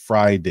lines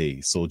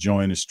Friday. So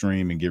join the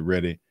stream and get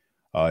ready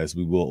as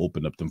we will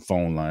open up them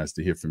phone lines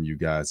to hear from you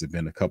guys. It's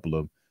been a couple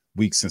of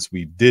weeks since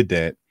we did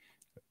that.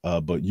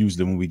 But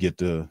usually when we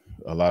get a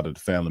lot of the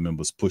family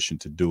members pushing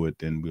to do it,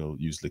 then we'll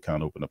usually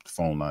kind of open up the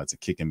phone lines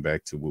and kicking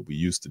back to what we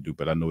used to do.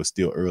 But I know it's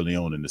still early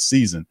on in the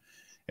season,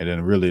 and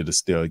then really it'll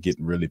still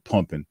getting really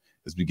pumping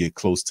as we get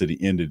close to the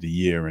end of the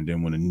year. And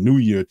then when the new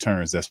year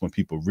turns, that's when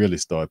people really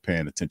start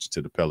paying attention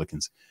to the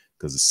Pelicans,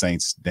 because the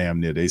Saints, damn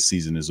near their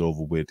season is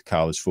over with.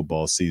 College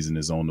football season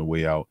is on the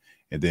way out.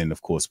 And then,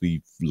 of course,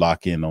 we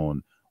lock in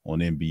on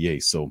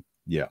NBA. So,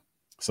 yeah.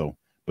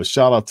 But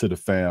shout out to the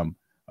fam.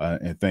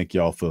 And thank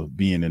y'all for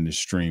being in the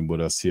stream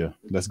with us here.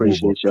 Let's go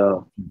over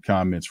y'all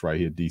comments right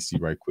here,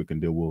 DC, right quick,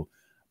 and then we'll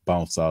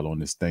bounce out on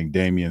this thing.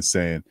 Damian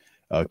saying,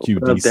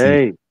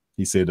 QDC,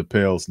 he said the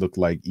Pels look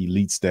like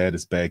elite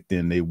status back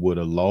then. They would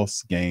have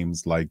lost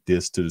games like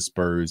this to the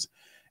Spurs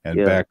and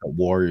backup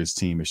Warriors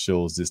team. It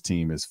shows this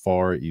team is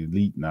far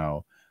elite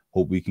now.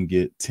 Hope we can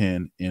get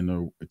 10 in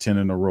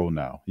a row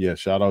now. Yeah,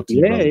 shout out to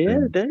you,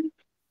 brother.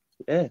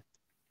 Yeah,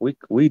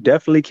 we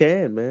definitely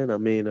can, man. I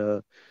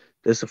mean,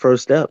 that's the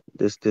first step.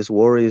 This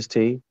Warriors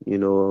team,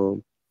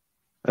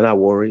 not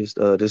Warriors.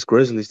 This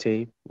Grizzlies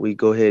team, we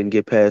go ahead and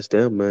get past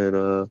them,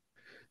 man.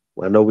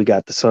 I know we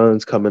got the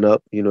Suns coming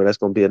up. That's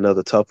gonna be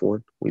another tough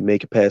one. We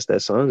make it past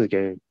that Suns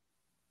game.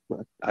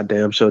 I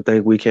damn sure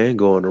think we can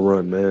go on the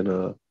run,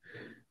 man.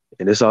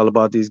 And it's all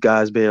about these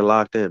guys being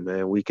locked in,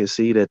 man. We can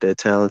see that they're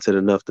talented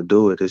enough to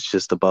do it. It's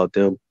just about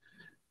them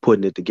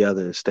putting it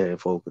together and staying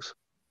focused.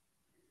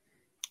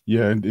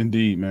 Yeah,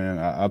 indeed, man.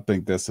 I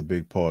think that's a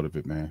big part of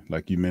it, man.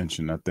 Like you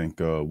mentioned, I think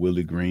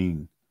Willie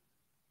Green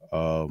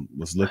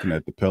was looking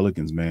at the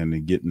Pelicans, man,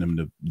 and getting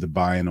them to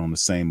buy in on the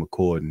same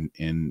accord,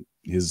 and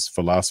his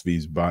philosophy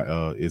is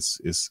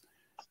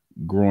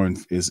growing,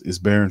 is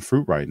bearing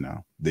fruit right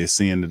now. They're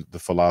seeing the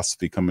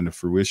philosophy coming to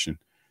fruition,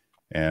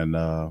 and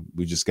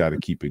we just got to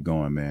keep it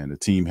going, man. The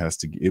team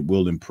it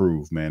will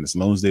improve, man. As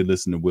long as they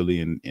listen to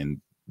Willie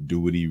and do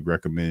what he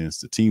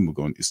recommends, the team will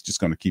go. It's just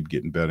going to keep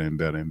getting better and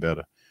better and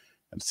better.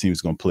 And the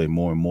team's going to play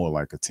more and more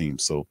like a team.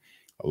 So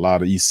a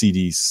lot of you see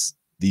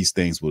these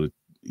things will,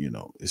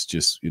 it's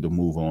just, it'll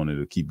move on.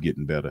 It'll keep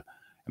getting better.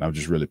 And I'm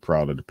just really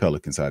proud of the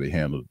Pelicans, how they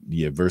handled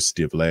the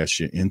adversity of last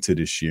year into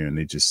this year. And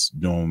they just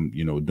doing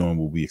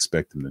what we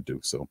expect them to do.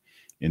 So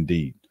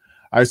indeed.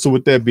 All right. So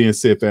with that being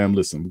said, fam,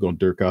 listen, we're going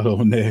to dirk out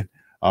on that.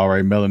 All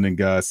right. Melanin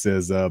guy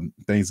says,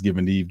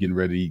 Thanksgiving Eve, getting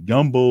ready to eat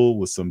gumbo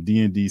with some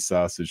D&D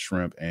sausage,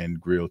 shrimp, and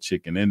grilled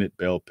chicken in it,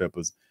 bell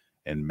peppers,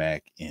 and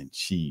mac and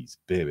cheese.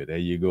 Baby, there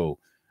you go.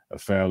 A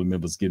family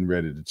member's getting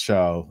ready to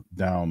chow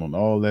down on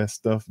all that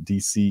stuff.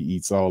 DC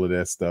eats all of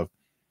that stuff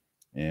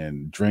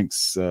and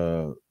drinks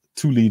 2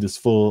 liters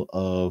full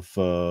of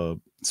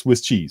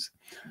Swiss cheese.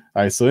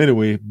 All right, so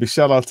anyway, big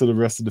shout out to the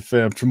rest of the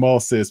fam. Jamal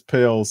says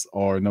Pels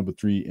are number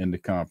 3 in the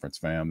conference,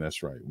 fam.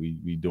 That's right.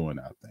 We doing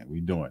our thing. We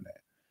doing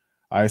that.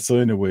 All right, so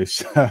anyway,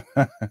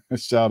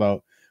 shout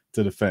out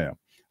to the fam.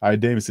 All right,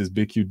 Damon says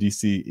Big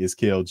QDC, is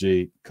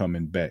KLJ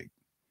coming back?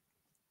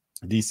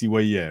 DC,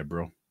 where you at,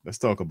 bro? Let's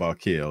talk about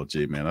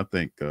KLJ, man. I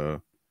think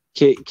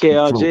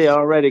KLJ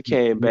already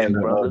came back,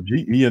 brother.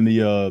 He in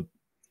the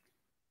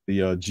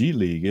the G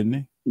League, isn't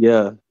he?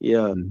 Yeah.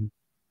 Mm-hmm.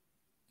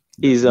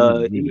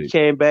 He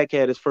came back,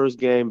 had his first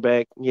game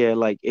back. He had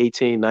like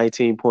 18,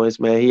 19 points,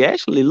 man. He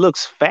actually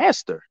looks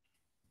faster,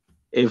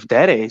 if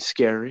that ain't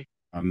scary.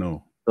 I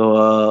know.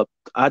 So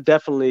I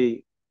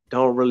definitely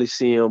don't really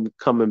see him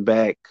coming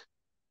back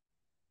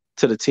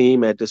to the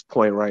team at this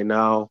point right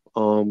now.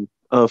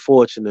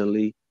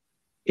 Unfortunately,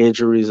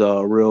 injuries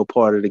are a real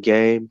part of the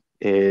game,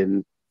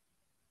 and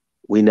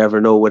we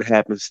never know what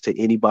happens to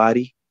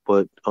anybody.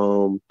 But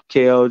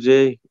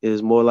KLJ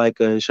is more like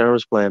an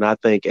insurance plan, I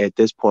think, at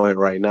this point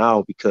right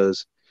now,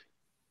 because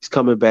he's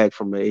coming back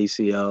from an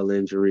ACL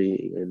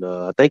injury, and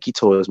I think he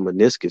tore his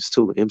meniscus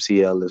too,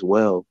 MCL as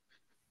well.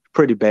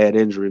 Pretty bad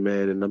injury,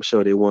 man, and I'm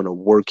sure they want to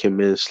work him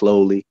in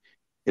slowly.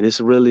 And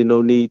it's really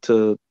no need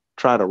to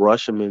try to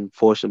rush him and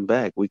force him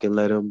back. We can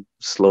let him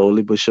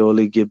slowly but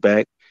surely get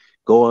back,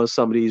 go on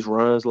some of these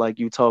runs like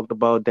you talked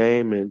about,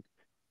 Dame, and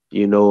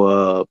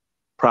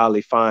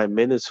probably find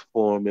minutes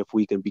for him if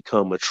we can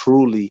become a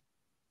truly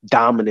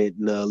dominant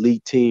and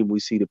elite team. We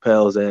see the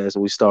Pels as,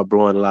 and we start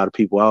blowing a lot of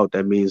people out.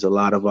 That means a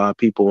lot of our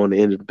people on the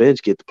end of the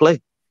bench get to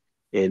play.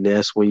 And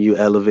that's when you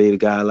elevate a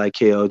guy like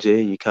KLJ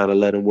and you kind of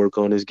let him work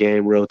on his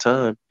game real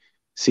time,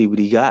 see what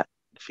he got.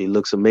 If he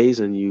looks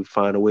amazing, you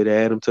find a way to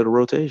add him to the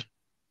rotation.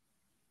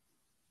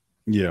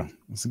 Yeah,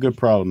 it's a good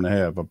problem to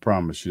have. I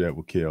promise you that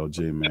with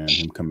KLJ, man.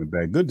 Him coming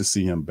back. Good to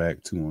see him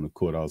back, too, on the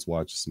court. I was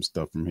watching some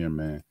stuff from him,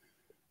 man.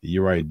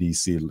 You're right,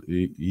 DC.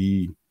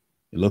 He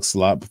looks a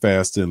lot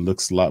faster and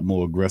looks a lot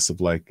more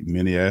aggressive. Like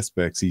many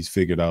aspects, he's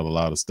figured out a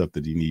lot of stuff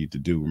that he needed to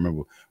do.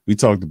 Remember, we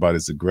talked about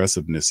his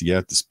aggressiveness. He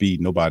had the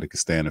speed. Nobody could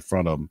stand in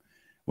front of him.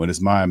 When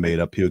his mind made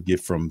up, he'll get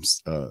from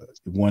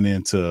one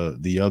end to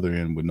the other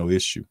end with no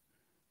issue.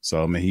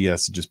 So, I mean, he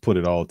has to just put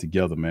it all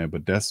together, man.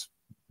 But that's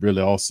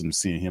really awesome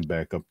seeing him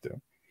back up there.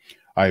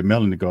 All right,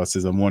 Melanie God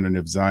says, I'm wondering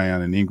if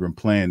Zion and Ingram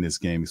playing this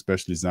game,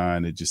 especially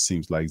Zion. It just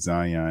seems like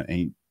Zion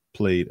ain't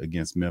played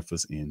against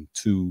Memphis in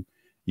 2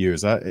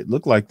 years. It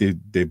looked like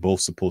they're both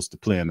supposed to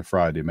play in the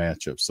Friday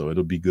matchup, so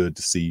it'll be good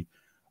to see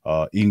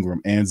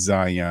Ingram and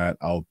Zion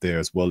out there,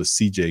 as well as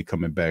CJ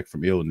coming back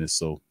from illness,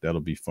 so that'll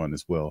be fun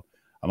as well.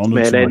 I don't know.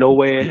 Man, ain't no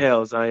way in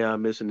hell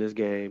Zion missing this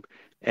game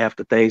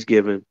after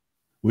Thanksgiving.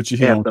 What you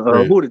hear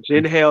after who the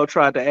Jen Hell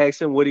tried to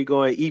ask him what he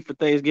going to eat for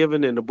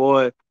Thanksgiving, and the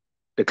boy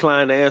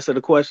declined to answer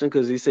the question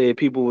because he said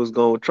people was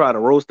going to try to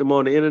roast him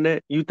on the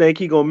internet. You think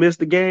he going to miss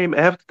the game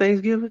after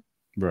Thanksgiving?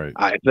 Right.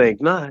 I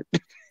think not.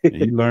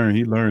 He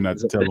learned not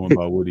to tell him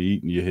about what he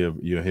eating.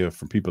 You hear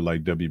from people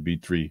like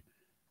WB3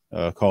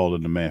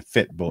 calling the man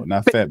fat boy,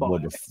 not fat boy,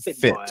 but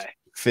fit boy.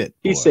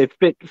 He said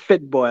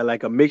fit boy,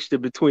 like a mixture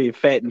between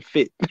fat and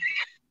fit.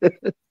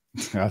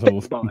 I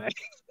don't. Boy.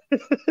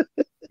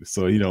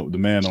 So the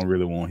man don't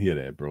really want to hear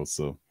that, bro.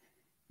 So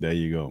there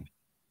you go.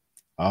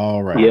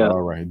 All right, yeah.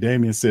 All right.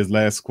 Damien says,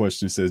 last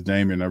question says,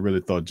 Damien, I really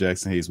thought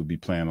Jackson Hayes would be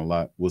playing a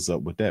lot. What's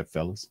up with that,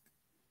 fellas?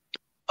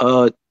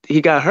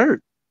 He got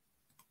hurt.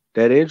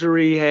 That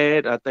injury he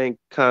had, I think,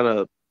 kind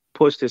of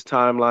pushed his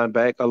timeline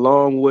back,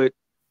 along with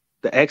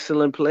the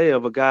excellent play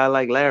of a guy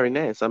like Larry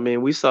Nance. I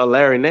mean, we saw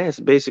Larry Nance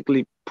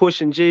basically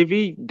pushing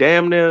JV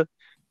damn near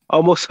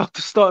almost off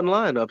the starting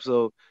lineup.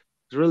 So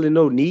there's really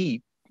no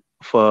need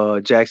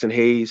for Jackson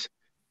Hayes,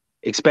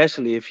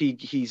 especially if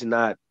he's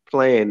not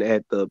playing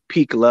at the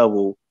peak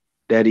level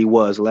that he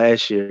was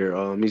last year.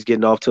 He's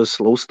getting off to a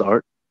slow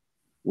start,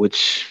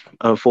 which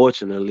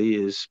unfortunately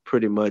is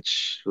pretty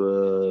much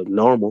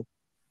normal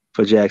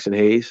for Jackson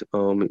Hayes.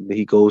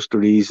 He goes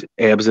through these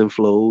ebbs and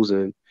flows,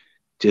 and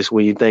just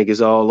when you think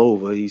it's all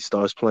over, he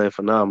starts playing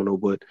phenomenal.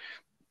 But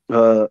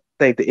I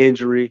think the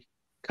injury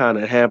kind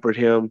of hampered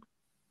him.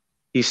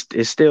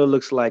 It still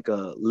looks like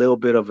a little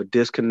bit of a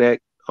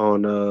disconnect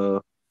on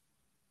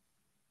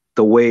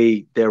the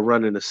way they're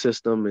running the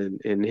system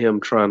and him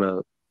trying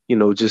to,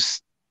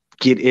 just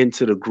get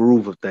into the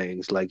groove of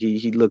things. Like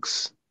he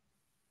looks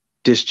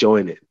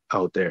disjointed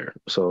out there.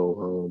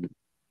 So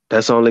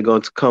that's only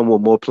going to come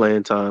with more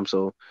playing time.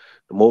 So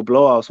the more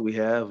blowouts we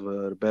have,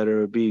 the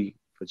better it'll be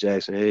for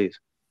Jackson Hayes.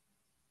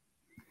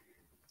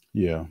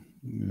 Yeah,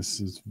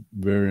 this is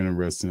very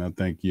interesting. I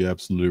think you're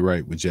absolutely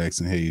right with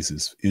Jackson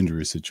Hayes'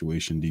 injury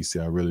situation,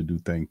 DC. I really do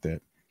think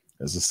that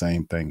that's the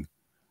same thing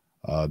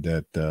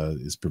that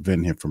is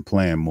preventing him from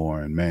playing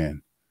more. And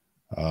man,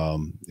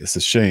 it's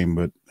a shame,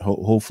 but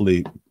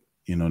hopefully,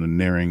 in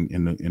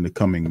the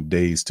coming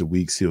days to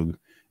weeks, he'll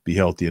be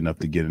healthy enough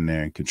to get in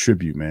there and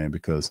contribute, man,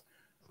 because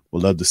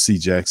we'll love to see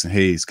Jackson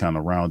Hayes kind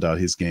of round out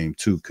his game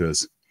too,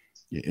 because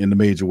in the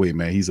major way,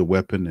 man, he's a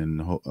weapon,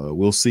 and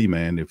we'll see,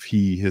 man, if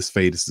his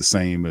fate is the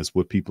same as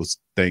what people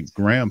think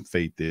Graham's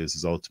fate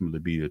is ultimately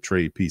be a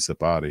trade piece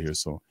up out of here.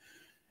 So,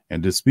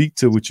 and to speak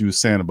to what you were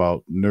saying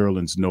about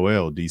Nerlens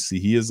Noel, DC,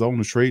 he is on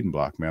the trading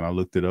block, man. I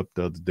looked it up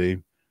the other day,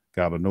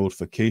 got a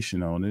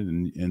notification on it,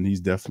 and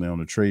he's definitely on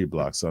the trade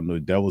block. So I know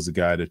that was the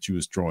guy that you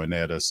was throwing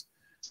at us,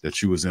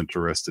 that you was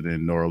interested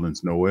in,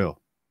 Nerlens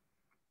Noel.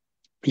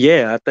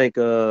 Yeah, I think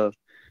a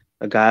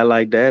guy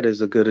like that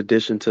is a good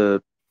addition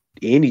to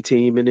any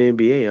team in the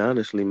NBA,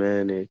 honestly,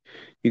 man. And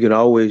you can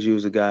always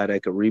use a guy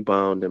that can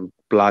rebound and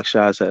block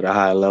shots at a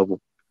high level.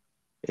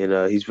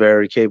 And he's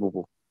very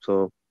capable.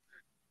 So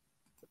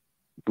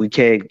we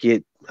can't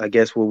get, I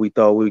guess, what we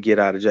thought we would get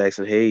out of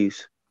Jackson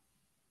Hayes.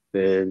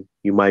 Then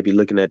you might be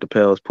looking at the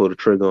Pels pull the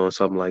trigger on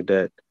something like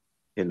that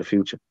in the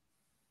future.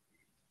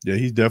 Yeah,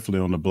 he's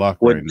definitely on the block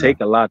right now. Wouldn't take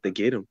a lot to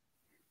get him.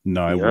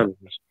 No, it wouldn't.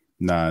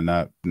 Nah,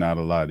 not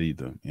a lot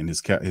either. And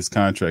his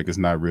contract is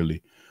not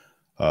really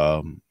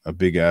a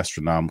big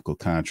astronomical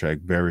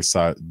contract.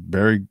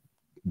 Very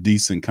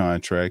decent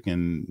contract,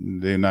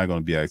 and they're not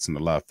going to be asking a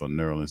lot for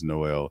Nerlens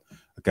Noel,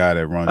 a guy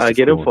that runs. I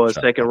get him for a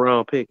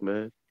second-round pick,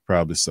 man.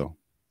 Probably so.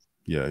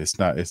 Yeah,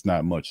 it's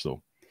not much.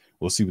 So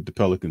we'll see what the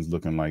Pelicans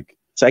looking like.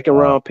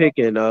 Second-round pick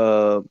and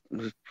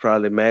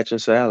probably matching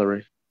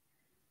salary.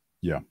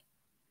 Yeah.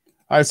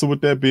 All right. So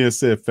with that being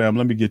said, fam,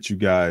 let me get you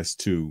guys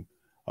to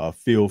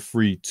feel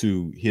free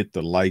to hit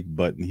the like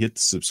button, hit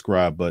the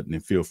subscribe button,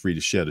 and feel free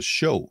to share the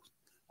show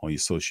on your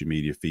social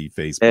media feed,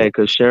 Facebook. Yeah,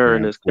 because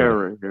sharing is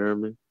caring, you know what I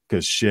mean?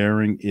 Because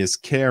sharing is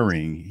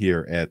caring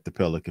here at the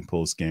Pelican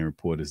Post Game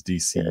Report, as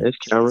DC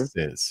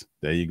says.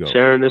 There you go.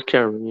 Sharing is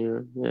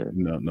caring, yeah.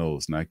 No,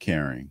 it's not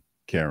caring.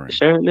 Caring.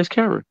 Sharing is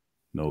caring.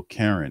 No,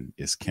 Karen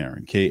is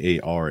Karen.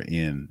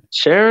 Karen.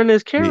 Sharon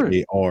is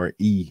Karen.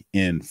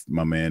 Karen,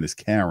 my man, is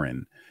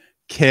Karen.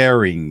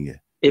 Caring.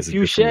 If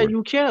you share,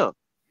 you care.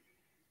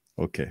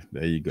 Okay,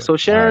 there you go. So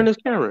Sharon is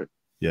Karen.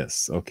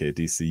 Yes. Okay,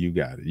 DC, you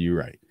got it. You're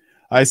right.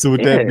 All right, so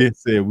with that being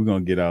said, we're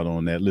going to get out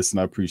on that. Listen,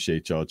 I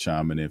appreciate y'all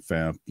chiming in,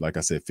 fam. Like I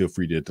said, feel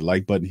free to hit the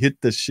like button,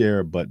 hit the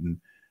share button,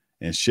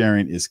 and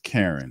sharing is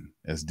Karen,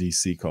 as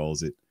DC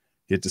calls it.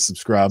 Hit the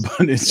subscribe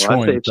button and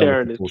join. I say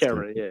sharing is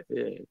Karen, yeah.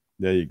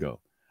 There you go.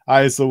 All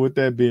right, so with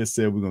that being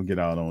said, we're going to get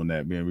out on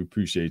that, man. We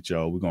appreciate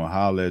y'all. We're going to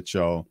holler at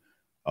y'all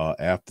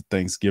after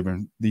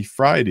Thanksgiving. The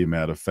Friday,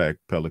 matter of fact,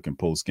 Pelican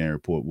Post Game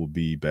Report will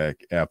be back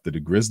after the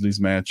Grizzlies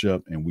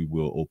matchup, and we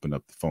will open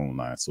up the phone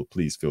line. So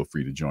please feel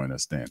free to join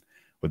us then.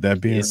 With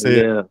that being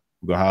said, we're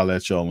going to holler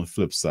at y'all on the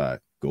flip side.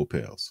 Go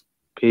Pels.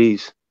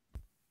 Peace.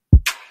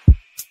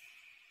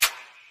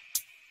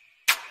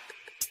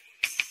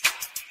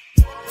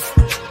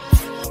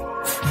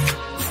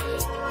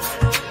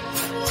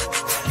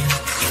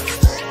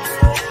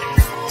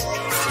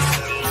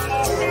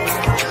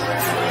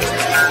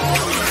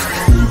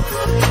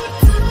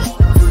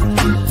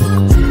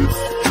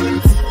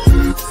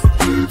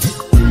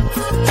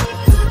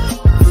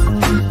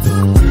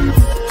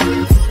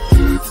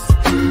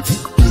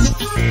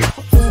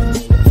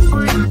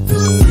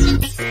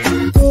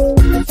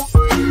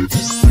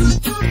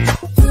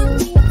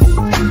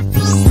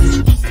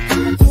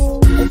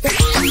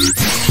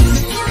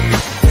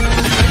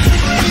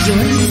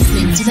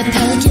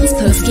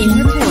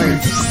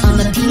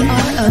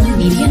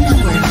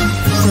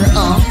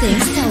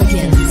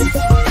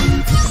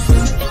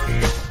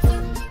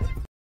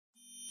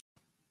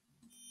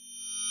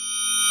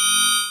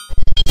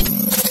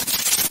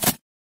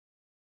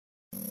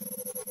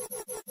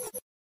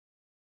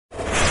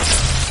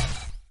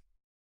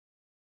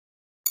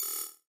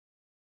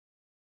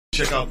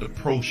 Check out the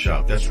Pro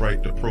Shop. That's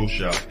right, the Pro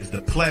Shop is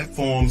the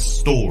platform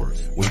store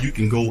where you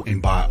can go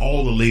and buy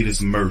all the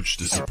latest merch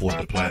to support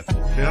the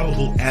platform.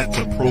 Available at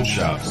the Pro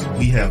Shops,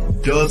 we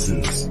have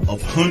dozens of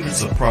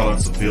hundreds of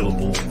products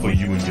available for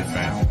you and your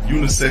family.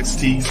 Unisex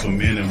tees for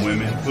men and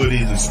women,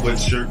 hoodies and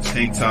sweatshirts,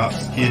 tank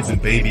tops, kids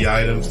and baby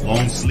items,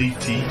 long sleeve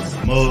tees,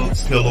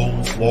 mugs,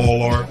 pillows,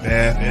 wall art,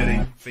 bath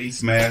bedding,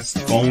 face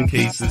masks, phone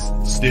cases,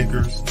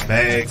 stickers,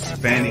 bags,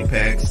 fanny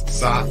packs,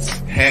 socks,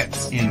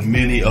 hats, and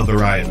many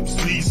other items.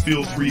 Please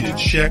feel free to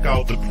check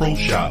out the Pro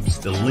Shops.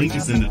 The link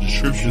is in the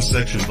description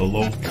section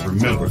below. And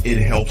remember, it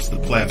helps the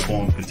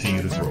platform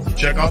continue to grow.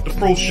 Check out the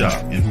Pro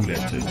Shop and Who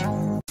That too.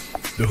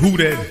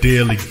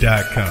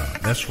 TheWhoThatDaily.com.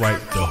 That's right,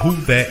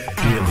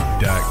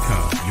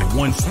 TheWhoThatDaily.com. Your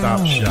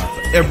one-stop shop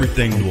for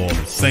everything New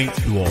Orleans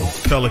Saints, New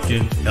Orleans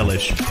Pelicans,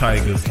 LSU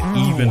Tigers,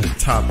 even the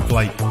top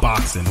flight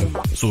boxing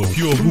news. So if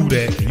you're a Who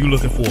That and you're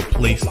looking for a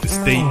place to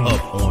stay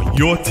up on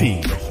your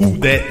team,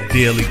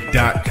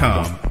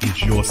 TheWhoThatDaily.com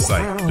is your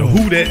site.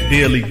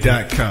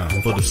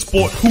 TheWhoThatDaily.com for the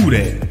sport Who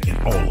That in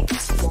all of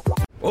us.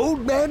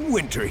 Old Man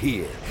Winter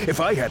here. If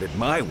I had it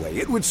my way,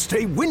 it would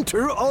stay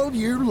winter all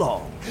year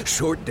long.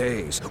 Short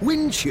days,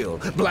 wind chill,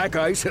 black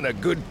ice, and a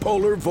good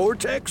polar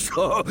vortex.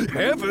 Oh,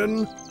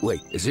 heaven.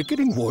 Wait, is it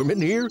getting warm in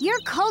here? Your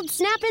cold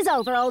snap is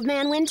over, Old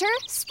Man Winter.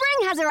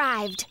 Spring has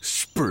arrived.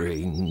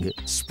 Spring.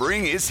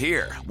 Spring is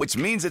here, which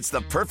means it's the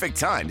perfect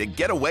time to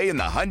get away in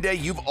the Hyundai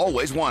you've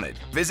always wanted.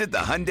 Visit the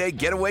Hyundai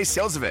Getaway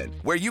Sales Event,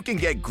 where you can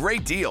get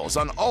great deals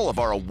on all of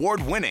our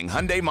award-winning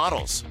Hyundai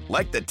models,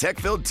 like the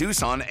tech-filled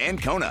Tucson and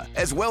Kona,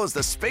 as well as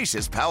the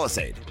spacious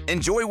Palisade.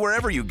 Enjoy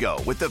wherever you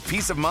go with the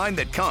peace of mind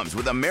that comes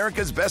with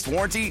America's best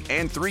warranty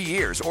and 3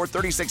 years or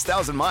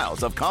 36,000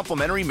 miles of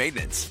complimentary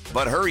maintenance.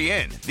 But hurry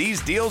in,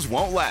 these deals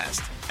won't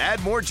last.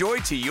 Add more joy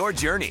to your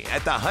journey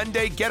at the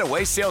Hyundai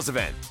Getaway Sales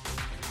Event.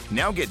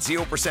 Now get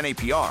 0%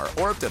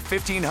 APR or up to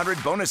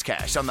 $1,500 bonus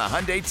cash on the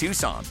Hyundai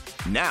Tucson.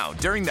 Now,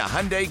 during the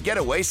Hyundai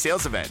Getaway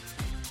Sales Event.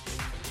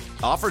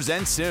 Offers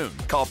end soon.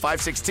 Call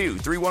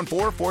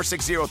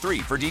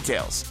 562-314-4603 for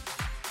details.